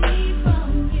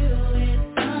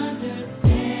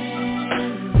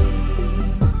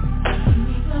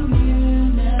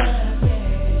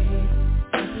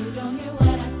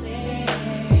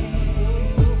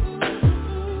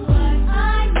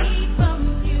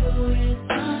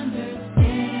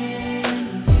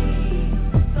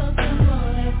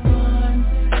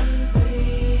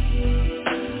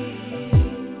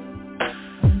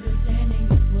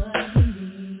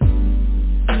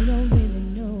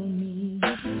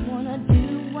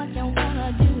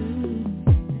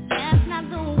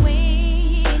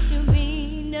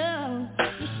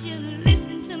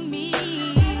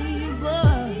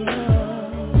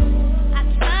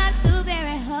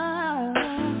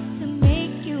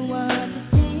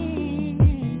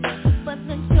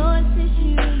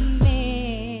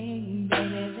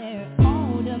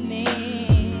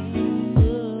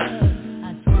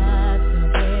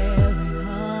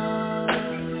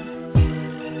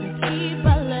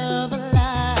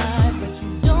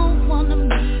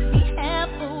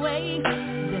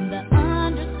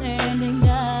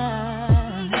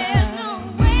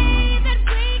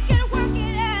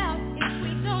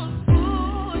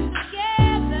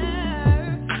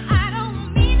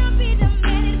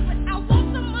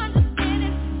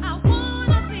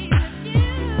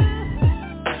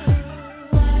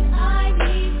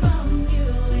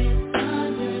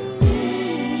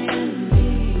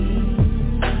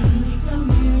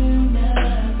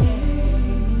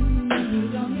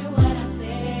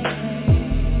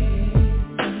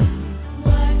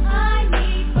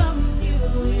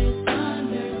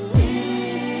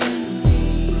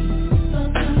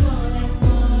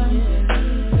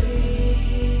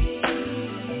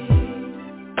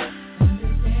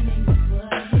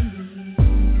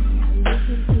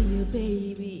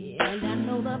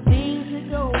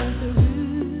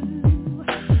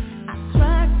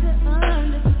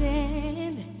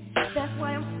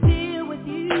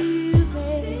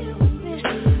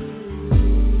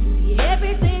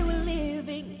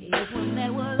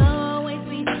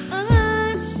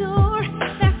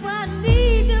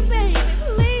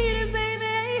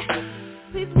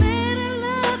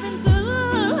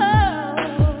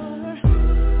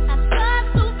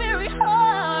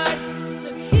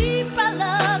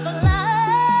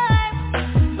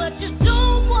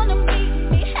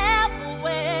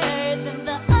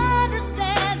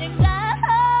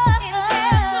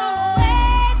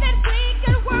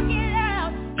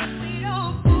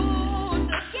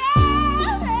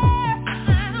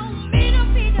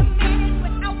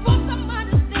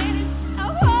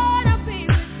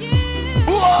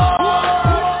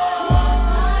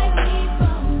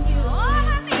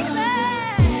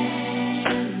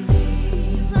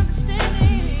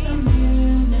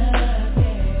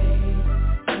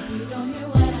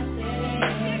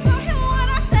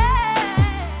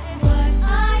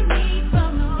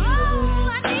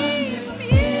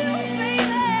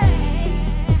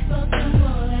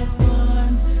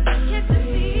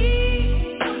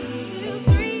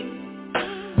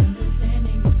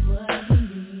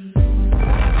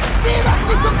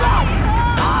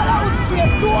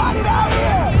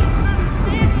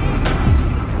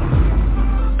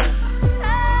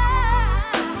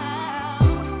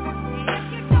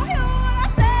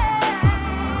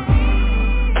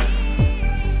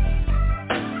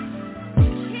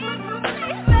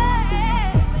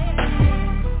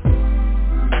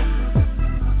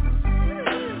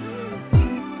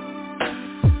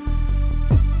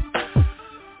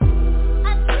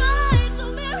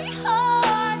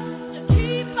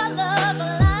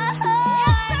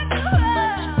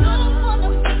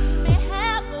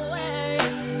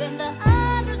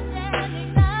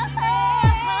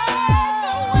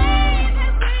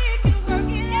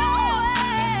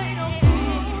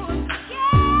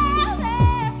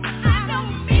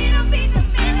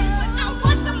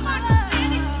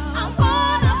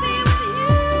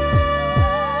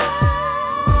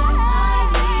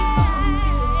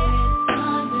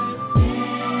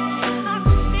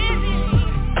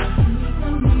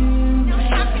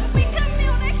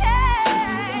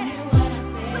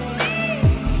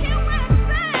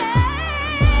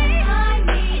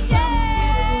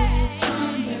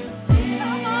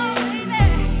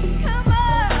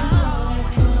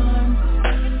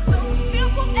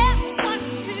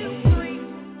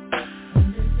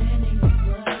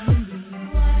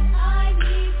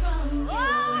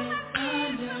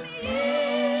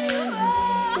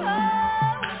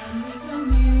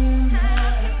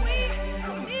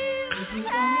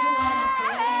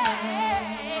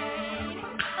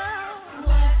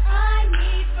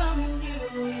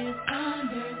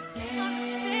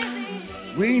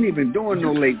 even doing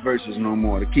no late verses no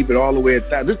more to keep it all the way at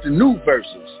that. This is the new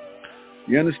verses.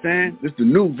 You understand? This is the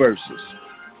new verses.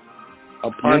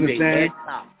 Upon the head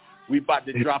top. We about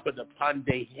to drop it upon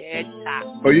the head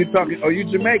top. Are you talking? Are you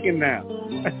Jamaican now?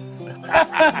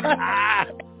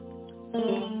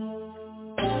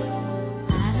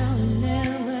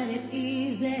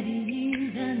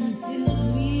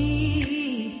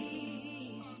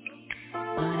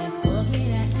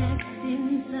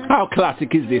 How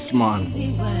classic is this,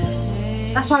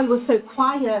 man? That's why he was so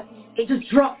quiet. It just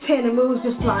dropped in and we was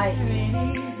just like,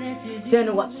 don't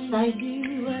know what to say.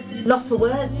 Lost for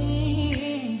words.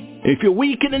 If you're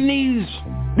weak in the knees,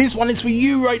 this one is for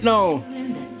you right now.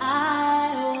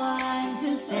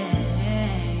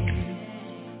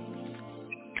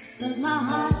 My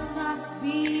heart starts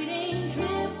beating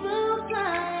triple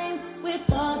time with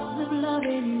thoughts of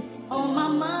loving on my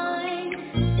mind.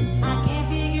 I can't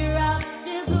figure out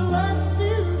just what to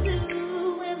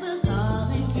do when the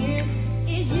calling here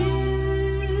is you.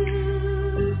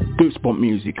 Goosebump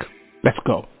music. Let's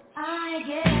go. I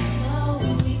get so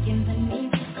weak in the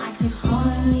knees, I can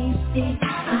hardly see. I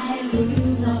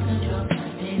lose all control.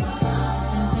 Then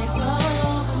something takes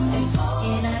over me,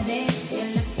 and I dance till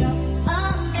it's so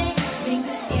amazing.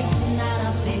 It's not a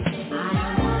fake. I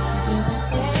want you to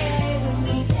stay with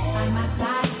me. By my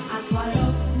side, I swallow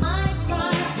my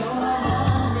pride. You're a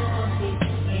little bit,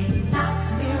 and knocks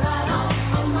me right off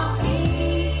on my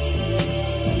feet.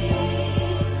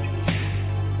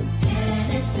 And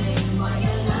it's saying why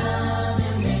you love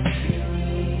and makes you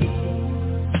weak.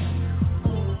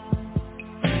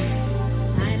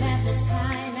 Time after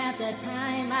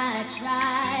time, I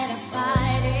try to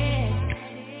fight it.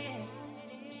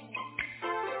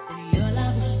 But your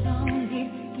love is strong, it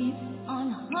keeps on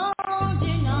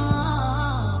holding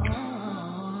on.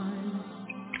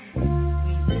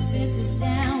 Resistance is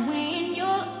down when you're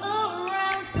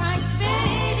around, tight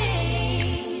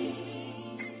fading.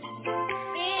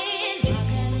 In your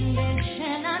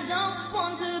condition, I don't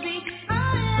want to be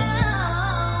alone.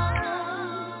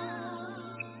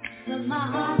 'Cause my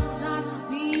heart starts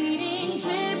beating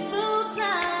triple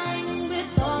time with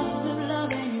thoughts of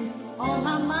loving on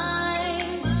my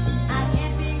mind. I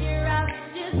can't figure out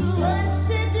just what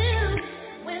to do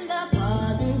when the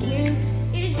part of you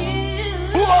is you.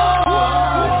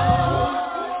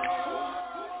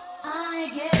 I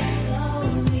get so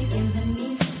weak in the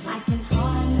knees, I can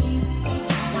hardly see.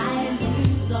 I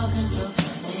lose all control.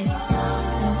 Then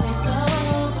something takes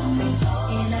over me,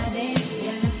 and I dance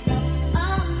till it's so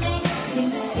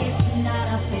amazing. It's not a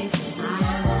fake. I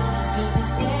want you to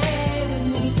stay with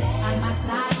me. By my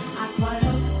side, I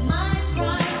swallow my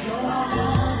pride. You're a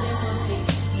whole different thing.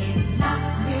 It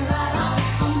knocks me right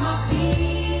off on my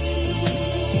feet.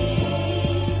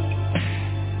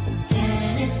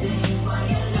 And it's saying why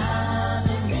you love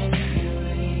and makes you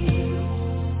weak.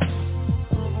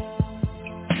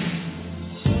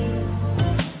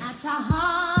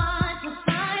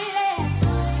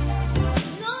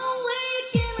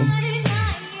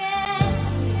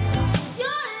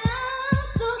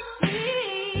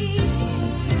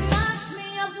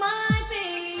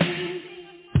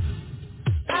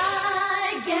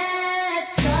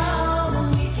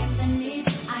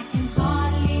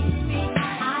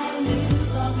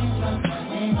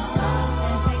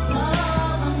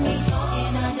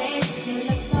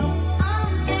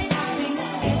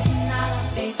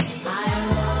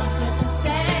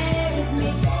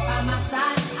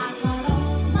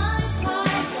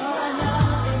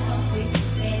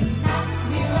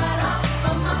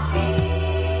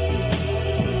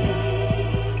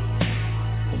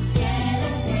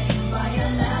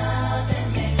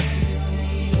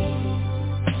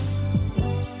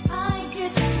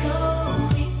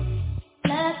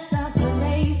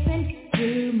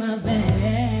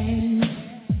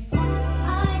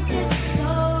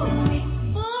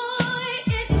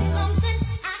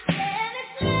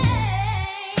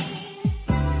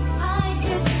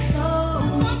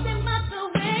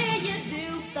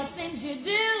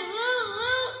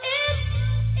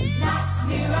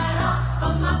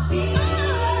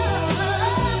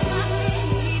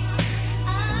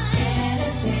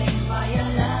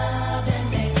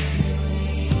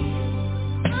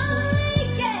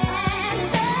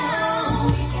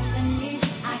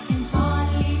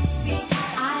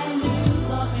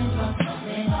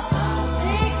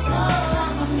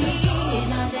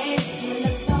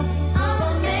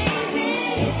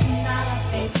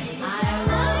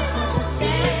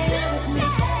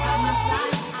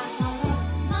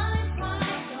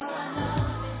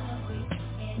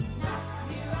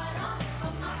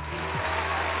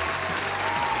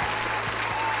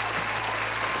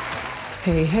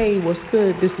 Hey, what's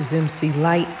good? This is MC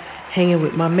Light, hanging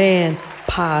with my man,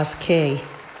 Paz K.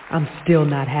 I'm still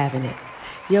not having it.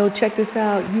 Yo, check this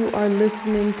out. You are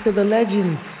listening to the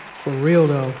legends. For real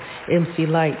though. MC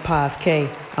Light, Paz K.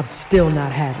 I'm still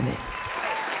not having it.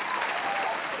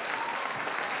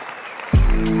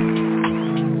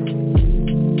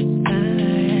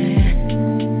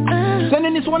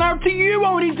 Sending this one out to you,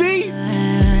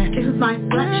 ODD. This is my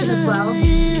selection as well.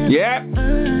 Yeah.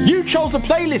 You chose the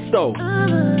playlist though.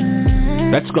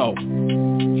 Let's go.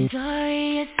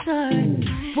 Sorry.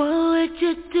 What would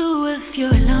you do if you're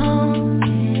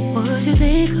alone? What would you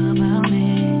think about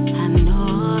me? I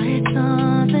know it's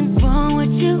something wrong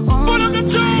with you all the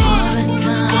time.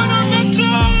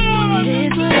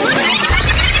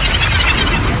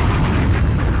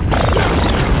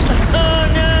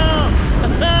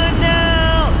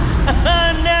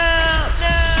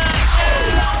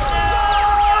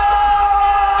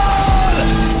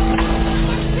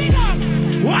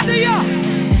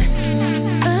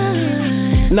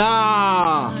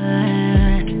 Nah,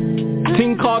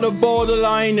 thing called a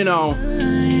borderline, you know.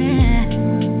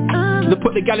 They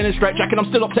put the gal in a straight jacket, I'm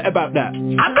still upset about that.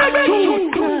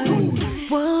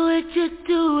 What would you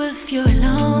do if you're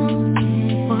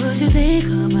alone? What would you think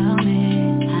about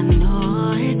me? I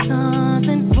know it's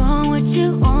something wrong with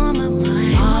you on my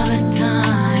mind all the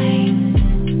time.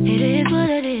 It is what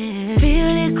it is,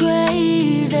 feeling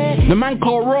crazy. The man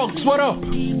called Rocks, what up?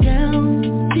 Deep down,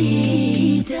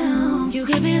 you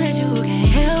can feel that you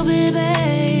can't help it,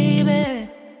 baby.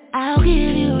 I'll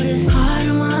give you this heart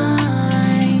of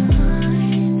mine.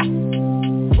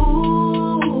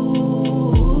 Ooh,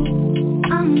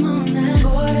 I'm on that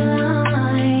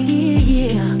borderline,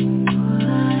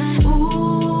 yeah.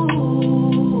 Ooh,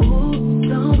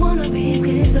 don't wanna be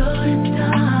kissed all the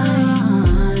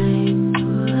time.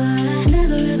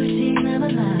 Never ever seen, never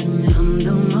lied to me. I'm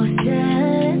the most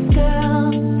jealous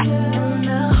girl in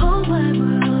the whole wide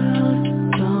world.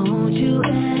 Don't you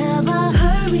ever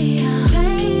hurry, I'll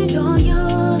change on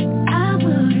yours. I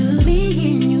will do me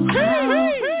in you.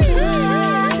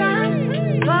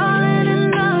 Falling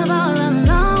in love all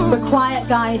alone. We're quiet,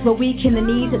 guys. We're weak in the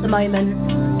knees at the moment.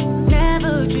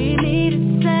 Never treat me the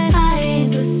same. I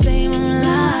ain't the same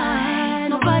alive.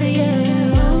 Nobody else.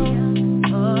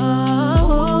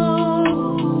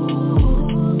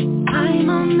 I'm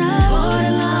on that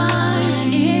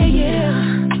borderline,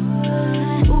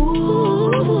 yeah.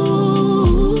 Ooh,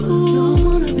 don't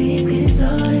wanna be kissed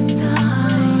all the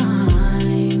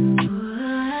time.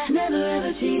 Never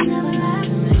ever cheat, never lie to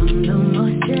me. I'm the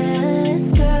most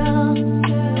jealous girl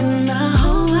in the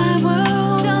whole wide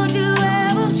world.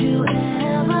 Don't you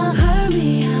ever hurt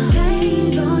me? I'll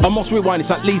change on I must rewind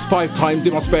this at least 5 times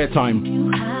in my spare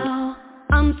time. how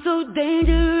I'm so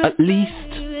dangerous. At least.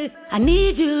 I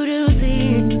need you to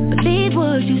see, believe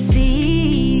what you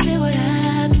see. Feel what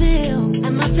I feel,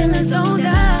 and my feelings don't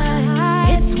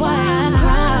die. It's why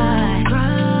I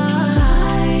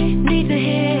cry. Need to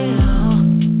heal.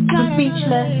 I'm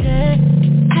speechless.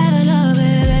 Had a love,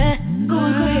 baby,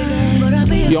 going crazy, but I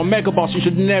feel. Yo, Mega Boss, you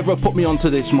should never put me onto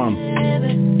this, man.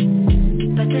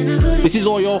 This is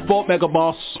all your fault, Mega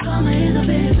Boss.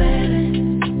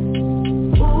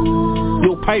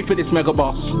 You'll pay for this, Mega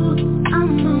Boss.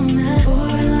 I'm on that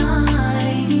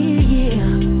borderline,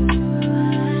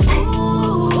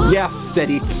 Yes, said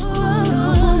it.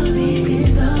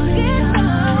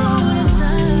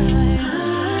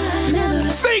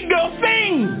 Sing, girl,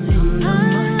 sing!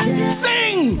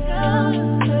 Sing!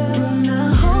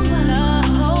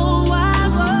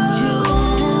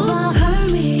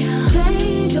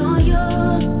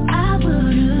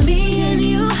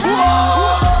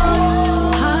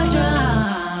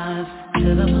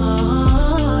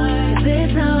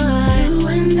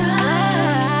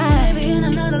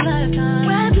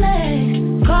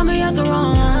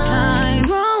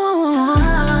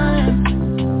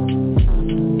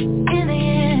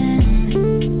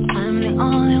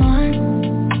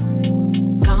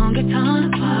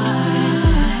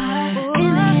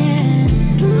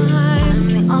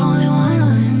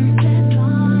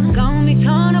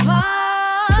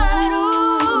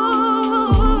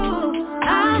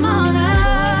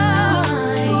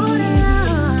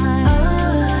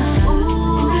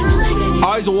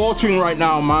 Eyes are watering right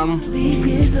now, man. Do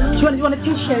you want a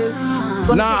tissue?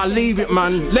 Nah, leave it,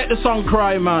 man. Let the song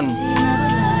cry,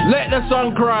 man. Let the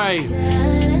song cry.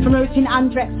 Promoting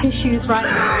Andrex tissues right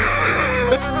now.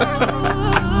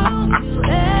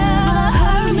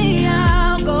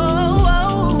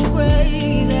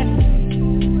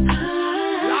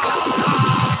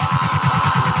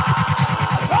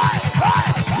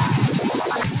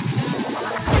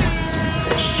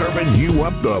 Serving you cue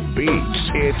up the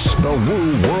beats. It's the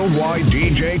WU Worldwide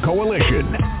DJ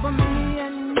Coalition.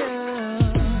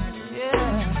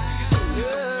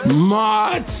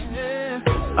 Mad!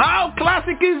 How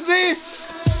classic is this?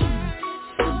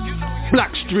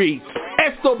 Blackstreet,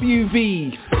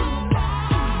 SWV,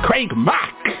 Craig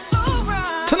Mack.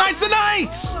 Tonight's the night!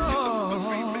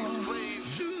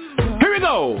 Here we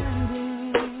go!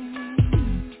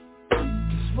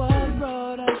 What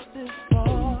brought us this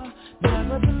far,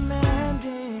 never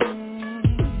demanding.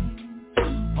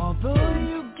 Although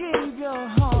you gave your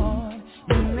heart,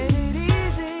 you made it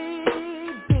easy,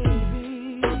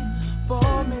 baby,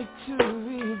 for me to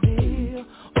reveal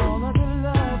all of the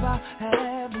love I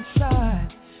have inside,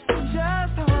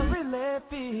 just how I really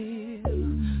feel.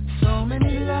 So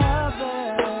many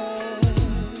lovers,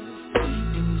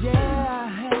 and yeah, I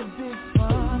had big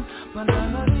fun, but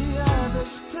none of the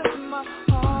others took my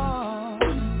heart.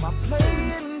 My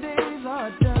playing days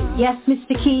are done. Yes,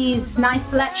 Mr. Keys, nice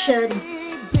selection.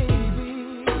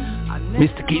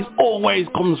 Mr. Keys always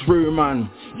comes through, man.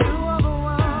 You are the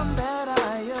one that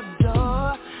I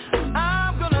adore.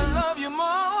 I'm gonna love you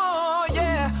more,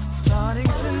 yeah, starting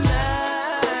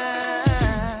tonight.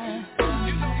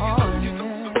 Oh yeah,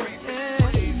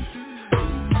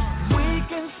 yeah. We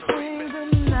can swing the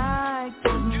night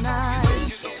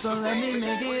tonight, so let me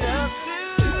make it up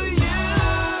to you,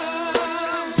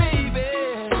 baby.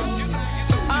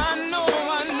 I know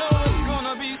it's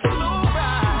gonna be so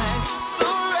right, so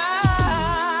right.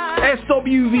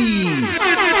 SWV.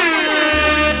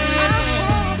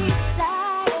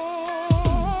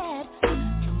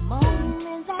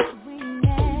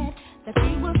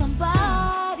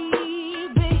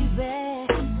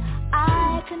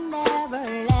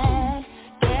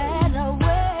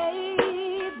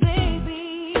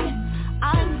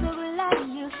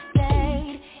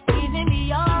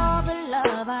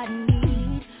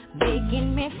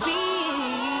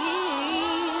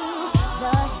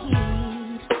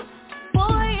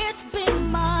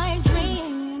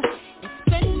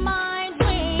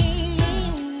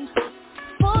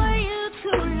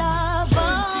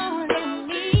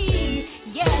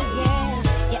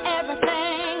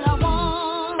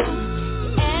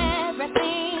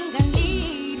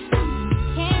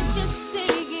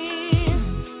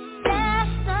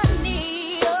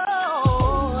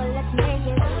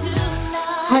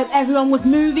 Everyone was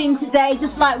moving today,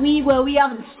 just like we were. We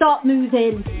haven't stopped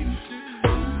moving.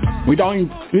 We don't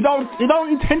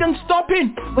intend on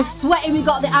stopping. We're sweating. We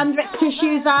got the Andrex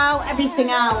tissues out, everything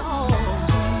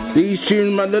out. These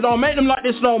tunes, man, they don't make them like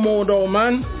this no more, though,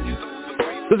 man.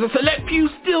 There's a select few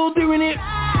still doing it.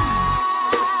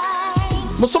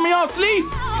 But some of y'all sleep.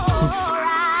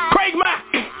 Craig Mack.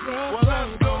 Well,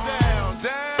 let's go down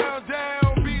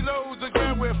below the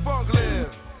ground where funk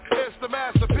lives. It's the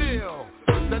mass appeal.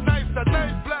 The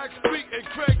night, Blackstreet and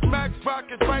Craig Mack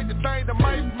rocket fight the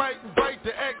dynamite, might invite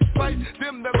the X-Fight,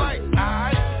 them the light,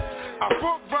 aight? I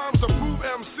broke rhymes to prove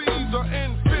MCs are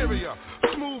inferior,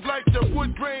 smooth like the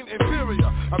wood grain inferior.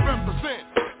 I represent,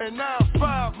 and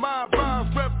 9-5, my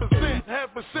rhymes represent,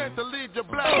 have percent to lead your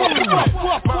black. My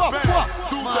bang,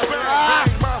 do the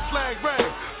bang, my slang bang,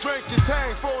 drink your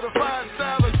tang, fortified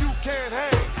style, or you can't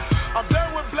hang. I'm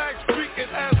done with Blackstreet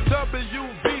and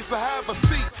SWV, so have a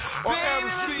seat. Or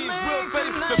MCs will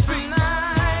face defeat.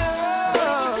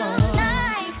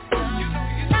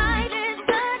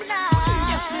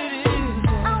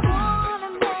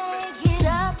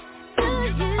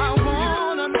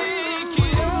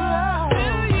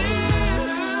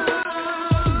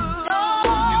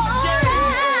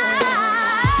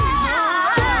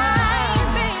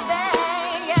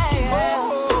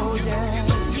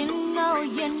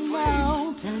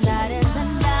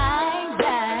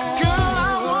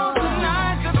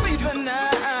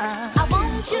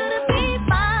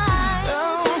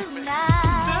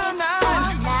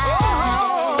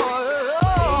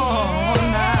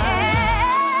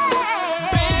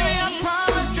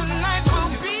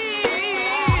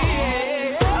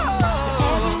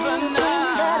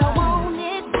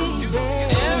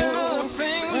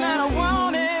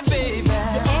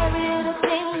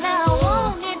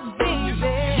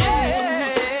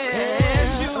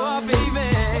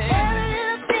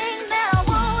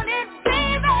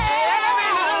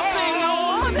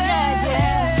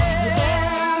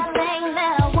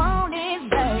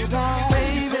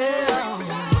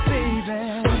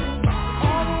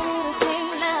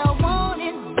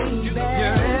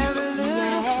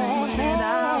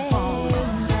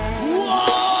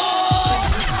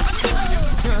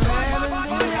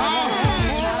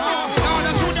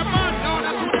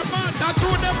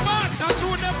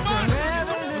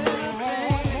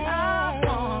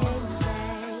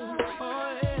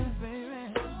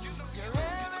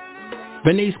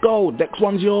 Venice Gold, next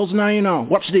one's yours now, you know.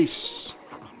 Watch this.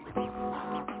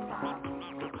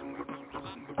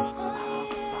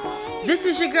 This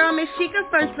is your girl, Miss Chica,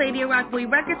 First Lady of Rockaway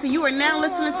Records, and you are now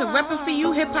listening to RePPiN4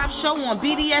 You Hip Hop Show on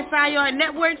BDSIR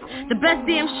Networks, the best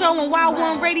damn show on Wild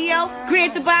One Radio.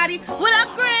 Grant the Body. What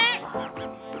up, Grant?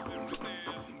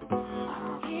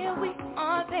 Here we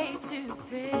are face to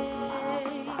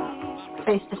face.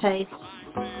 Face to face.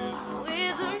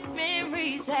 With the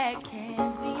memories that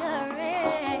can't be erased.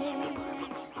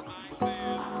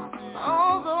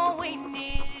 Although we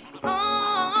need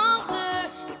over,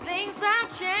 things have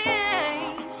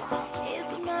changed.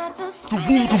 It's not the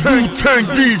same. The WU-TANG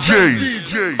DJ.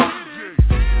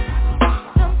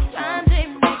 Sometimes it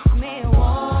makes me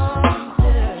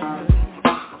wonder.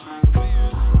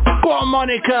 Go on,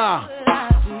 Monica.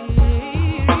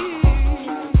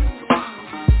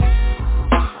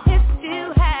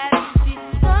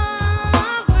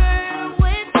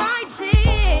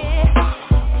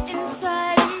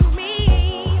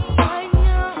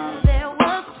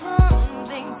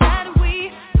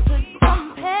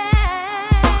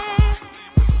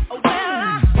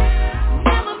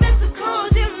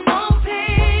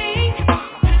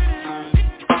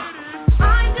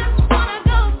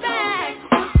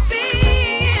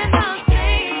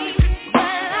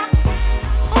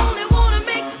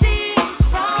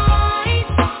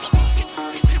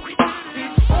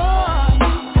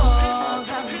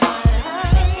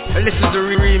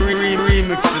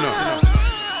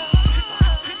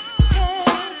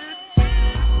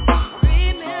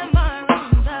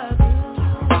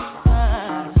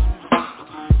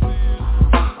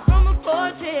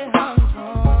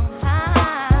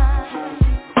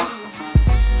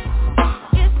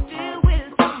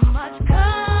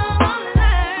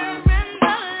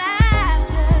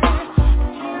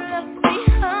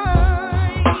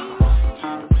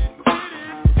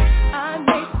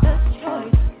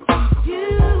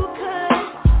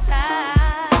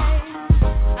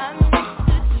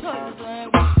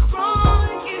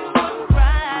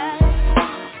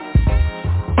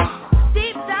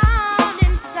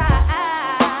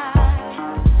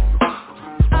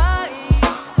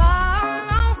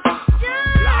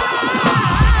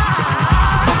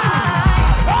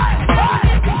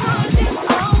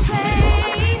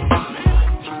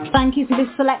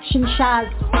 Shaz.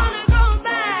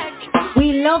 We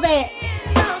love it.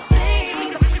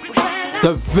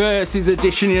 The Versus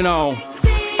edition, you know.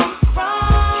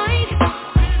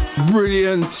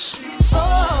 Brilliant.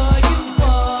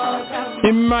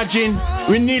 Imagine,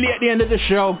 we're nearly at the end of the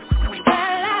show.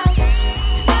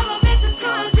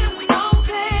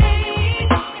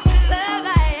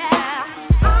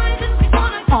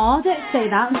 Oh, don't say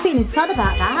that. I'm feeling sad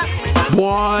about that.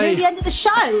 Why? Near the end of the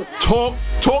show.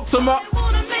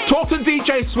 Talk to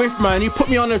DJ Swift, man. You put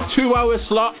me on a 2-hour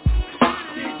slot.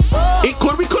 We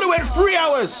could have went 3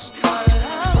 hours.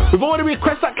 With all the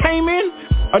requests that came in,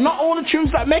 and not all the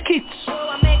tunes that make it.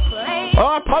 Oh,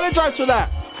 I apologize for that.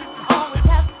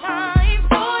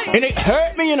 And it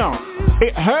hurt me, you know.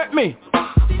 It hurt me.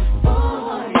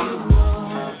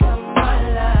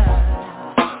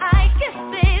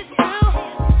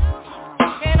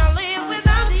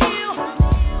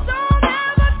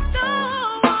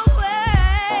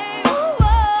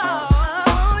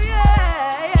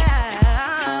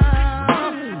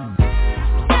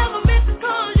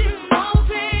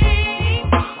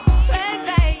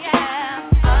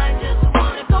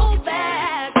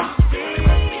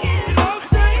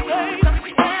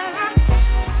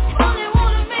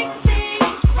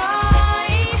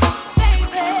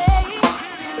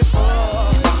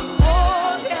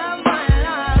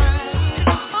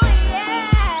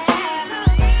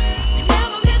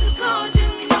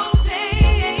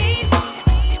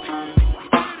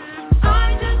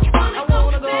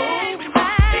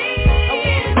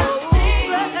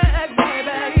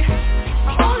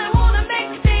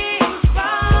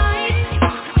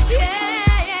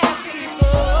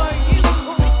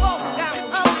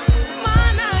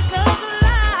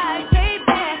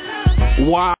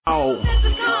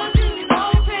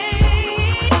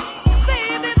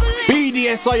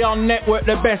 BDSIR Network,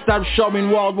 the best damn show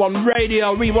in World One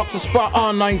Radio. Reebok the spot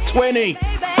on 920.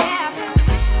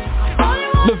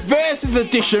 The Versus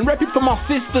edition, repping for my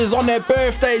sisters on their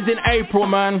birthdays in April,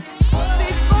 man.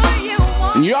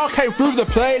 And y'all came through the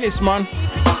playlist, man.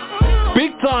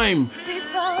 Big time.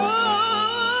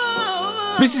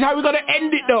 This is how we gotta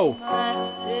end it, though.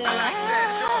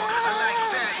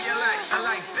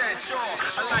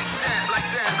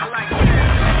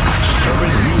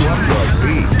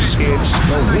 It's the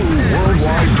WU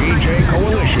Worldwide DJ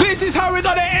Coalition. This is how we're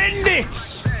gonna end it.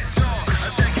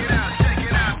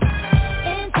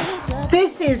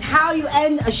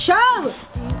 end a show.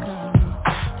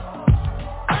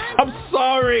 I'm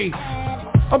sorry.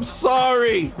 I'm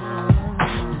sorry.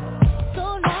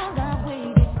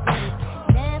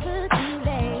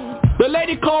 The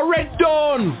lady called Red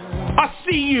Dawn. I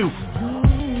see you.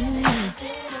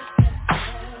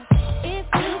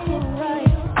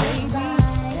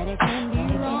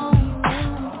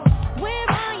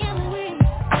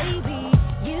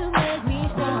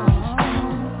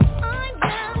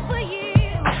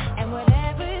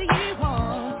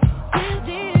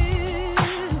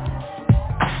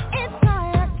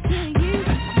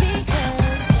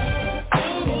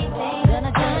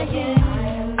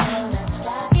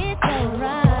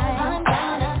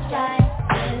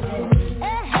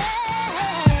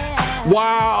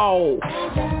 Wow!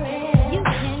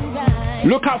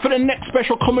 Look out for the next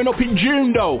special coming up in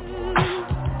June though.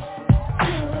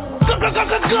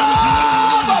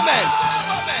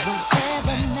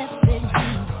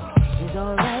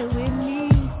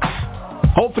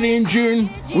 Hopefully in June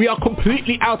we are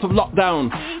completely out of lockdown.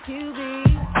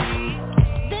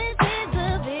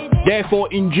 Therefore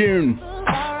in June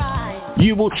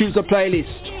you will choose a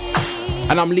playlist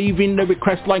and I'm leaving the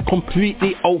request line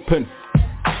completely open.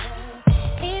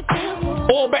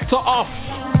 All bets are off.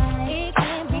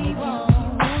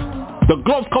 The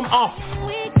gloves come off.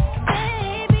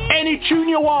 Any tune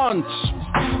you want.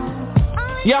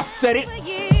 Yes, said it.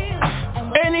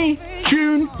 Any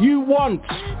tune you want.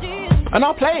 And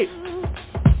I'll play it.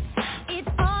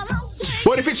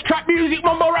 But if it's trap music,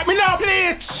 mumbo rap me now,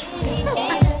 please.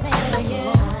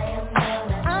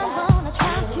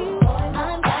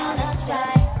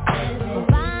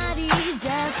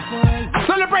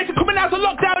 Celebrating coming out of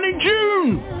lockdown in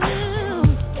June.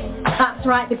 That's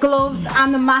right, the gloves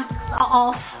and the masks are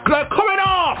off. They're coming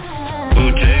off.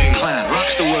 WU-TANG Clan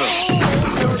rocks the world.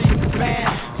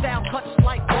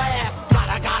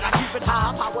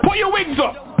 Put your wings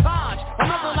up.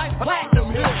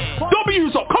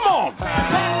 W's up, come on.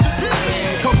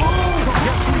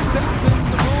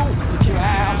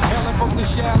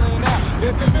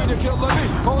 If you mean to kill me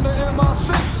on the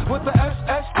MRC with the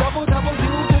SS double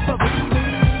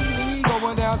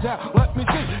going downtown. Let me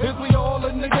see if we all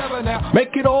in together now.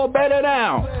 Make it all better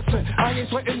now. Listen, I ain't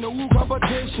sweating no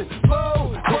competition.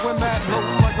 Flow, going mad low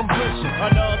like I'm pushing.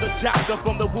 Another chapter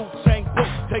from the WU-TANG book.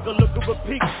 Take a look at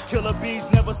repeat. Killer bees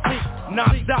never sleep.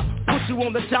 Non-stop, put you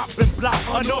on the top and block.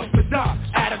 Unorthodox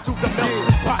attitude to melt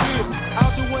the pot.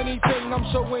 I'll do anything I'm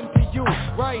showing to you.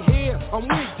 Right here, I'm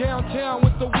weak downtown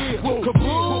with the wheel.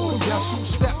 Kaboom! Guess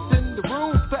who stepped in the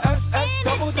room? The SS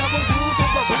double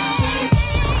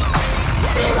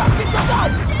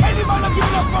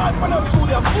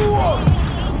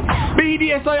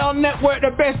BDSIR Network,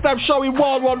 the best damn show in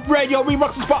World One Radio. We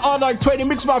rock the spot all night, 20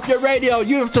 Mix Mafia Radio.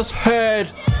 You have just heard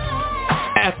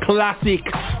a classic.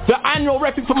 The annual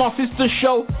RePPiN4 Sisters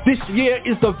show this year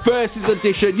is the VERZUZ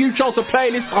edition. You chose the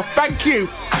playlist, I thank you.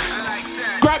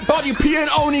 Grab Body P and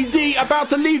Oni D about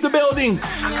to leave the building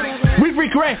with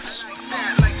regrets.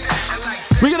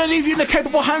 We're going to leave you in the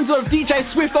capable hands of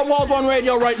DJ Swift on World One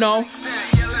Radio right now.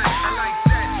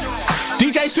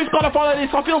 DJ Swift gotta follow this,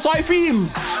 I feel sorry for him.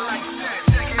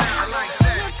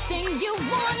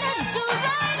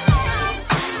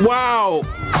 Wow.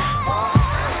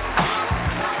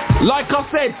 Like I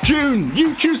said, June,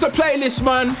 you choose the playlist,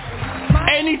 man.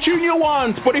 Any tune you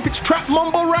want, but if it's trap,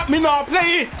 mumble, rap, me now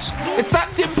play it. It's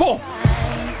that simple.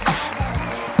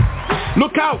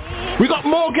 Look out, we got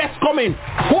more guests coming.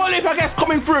 Whole heap of guests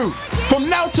coming through. From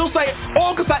now till say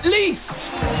August at least.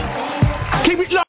 Keep it low.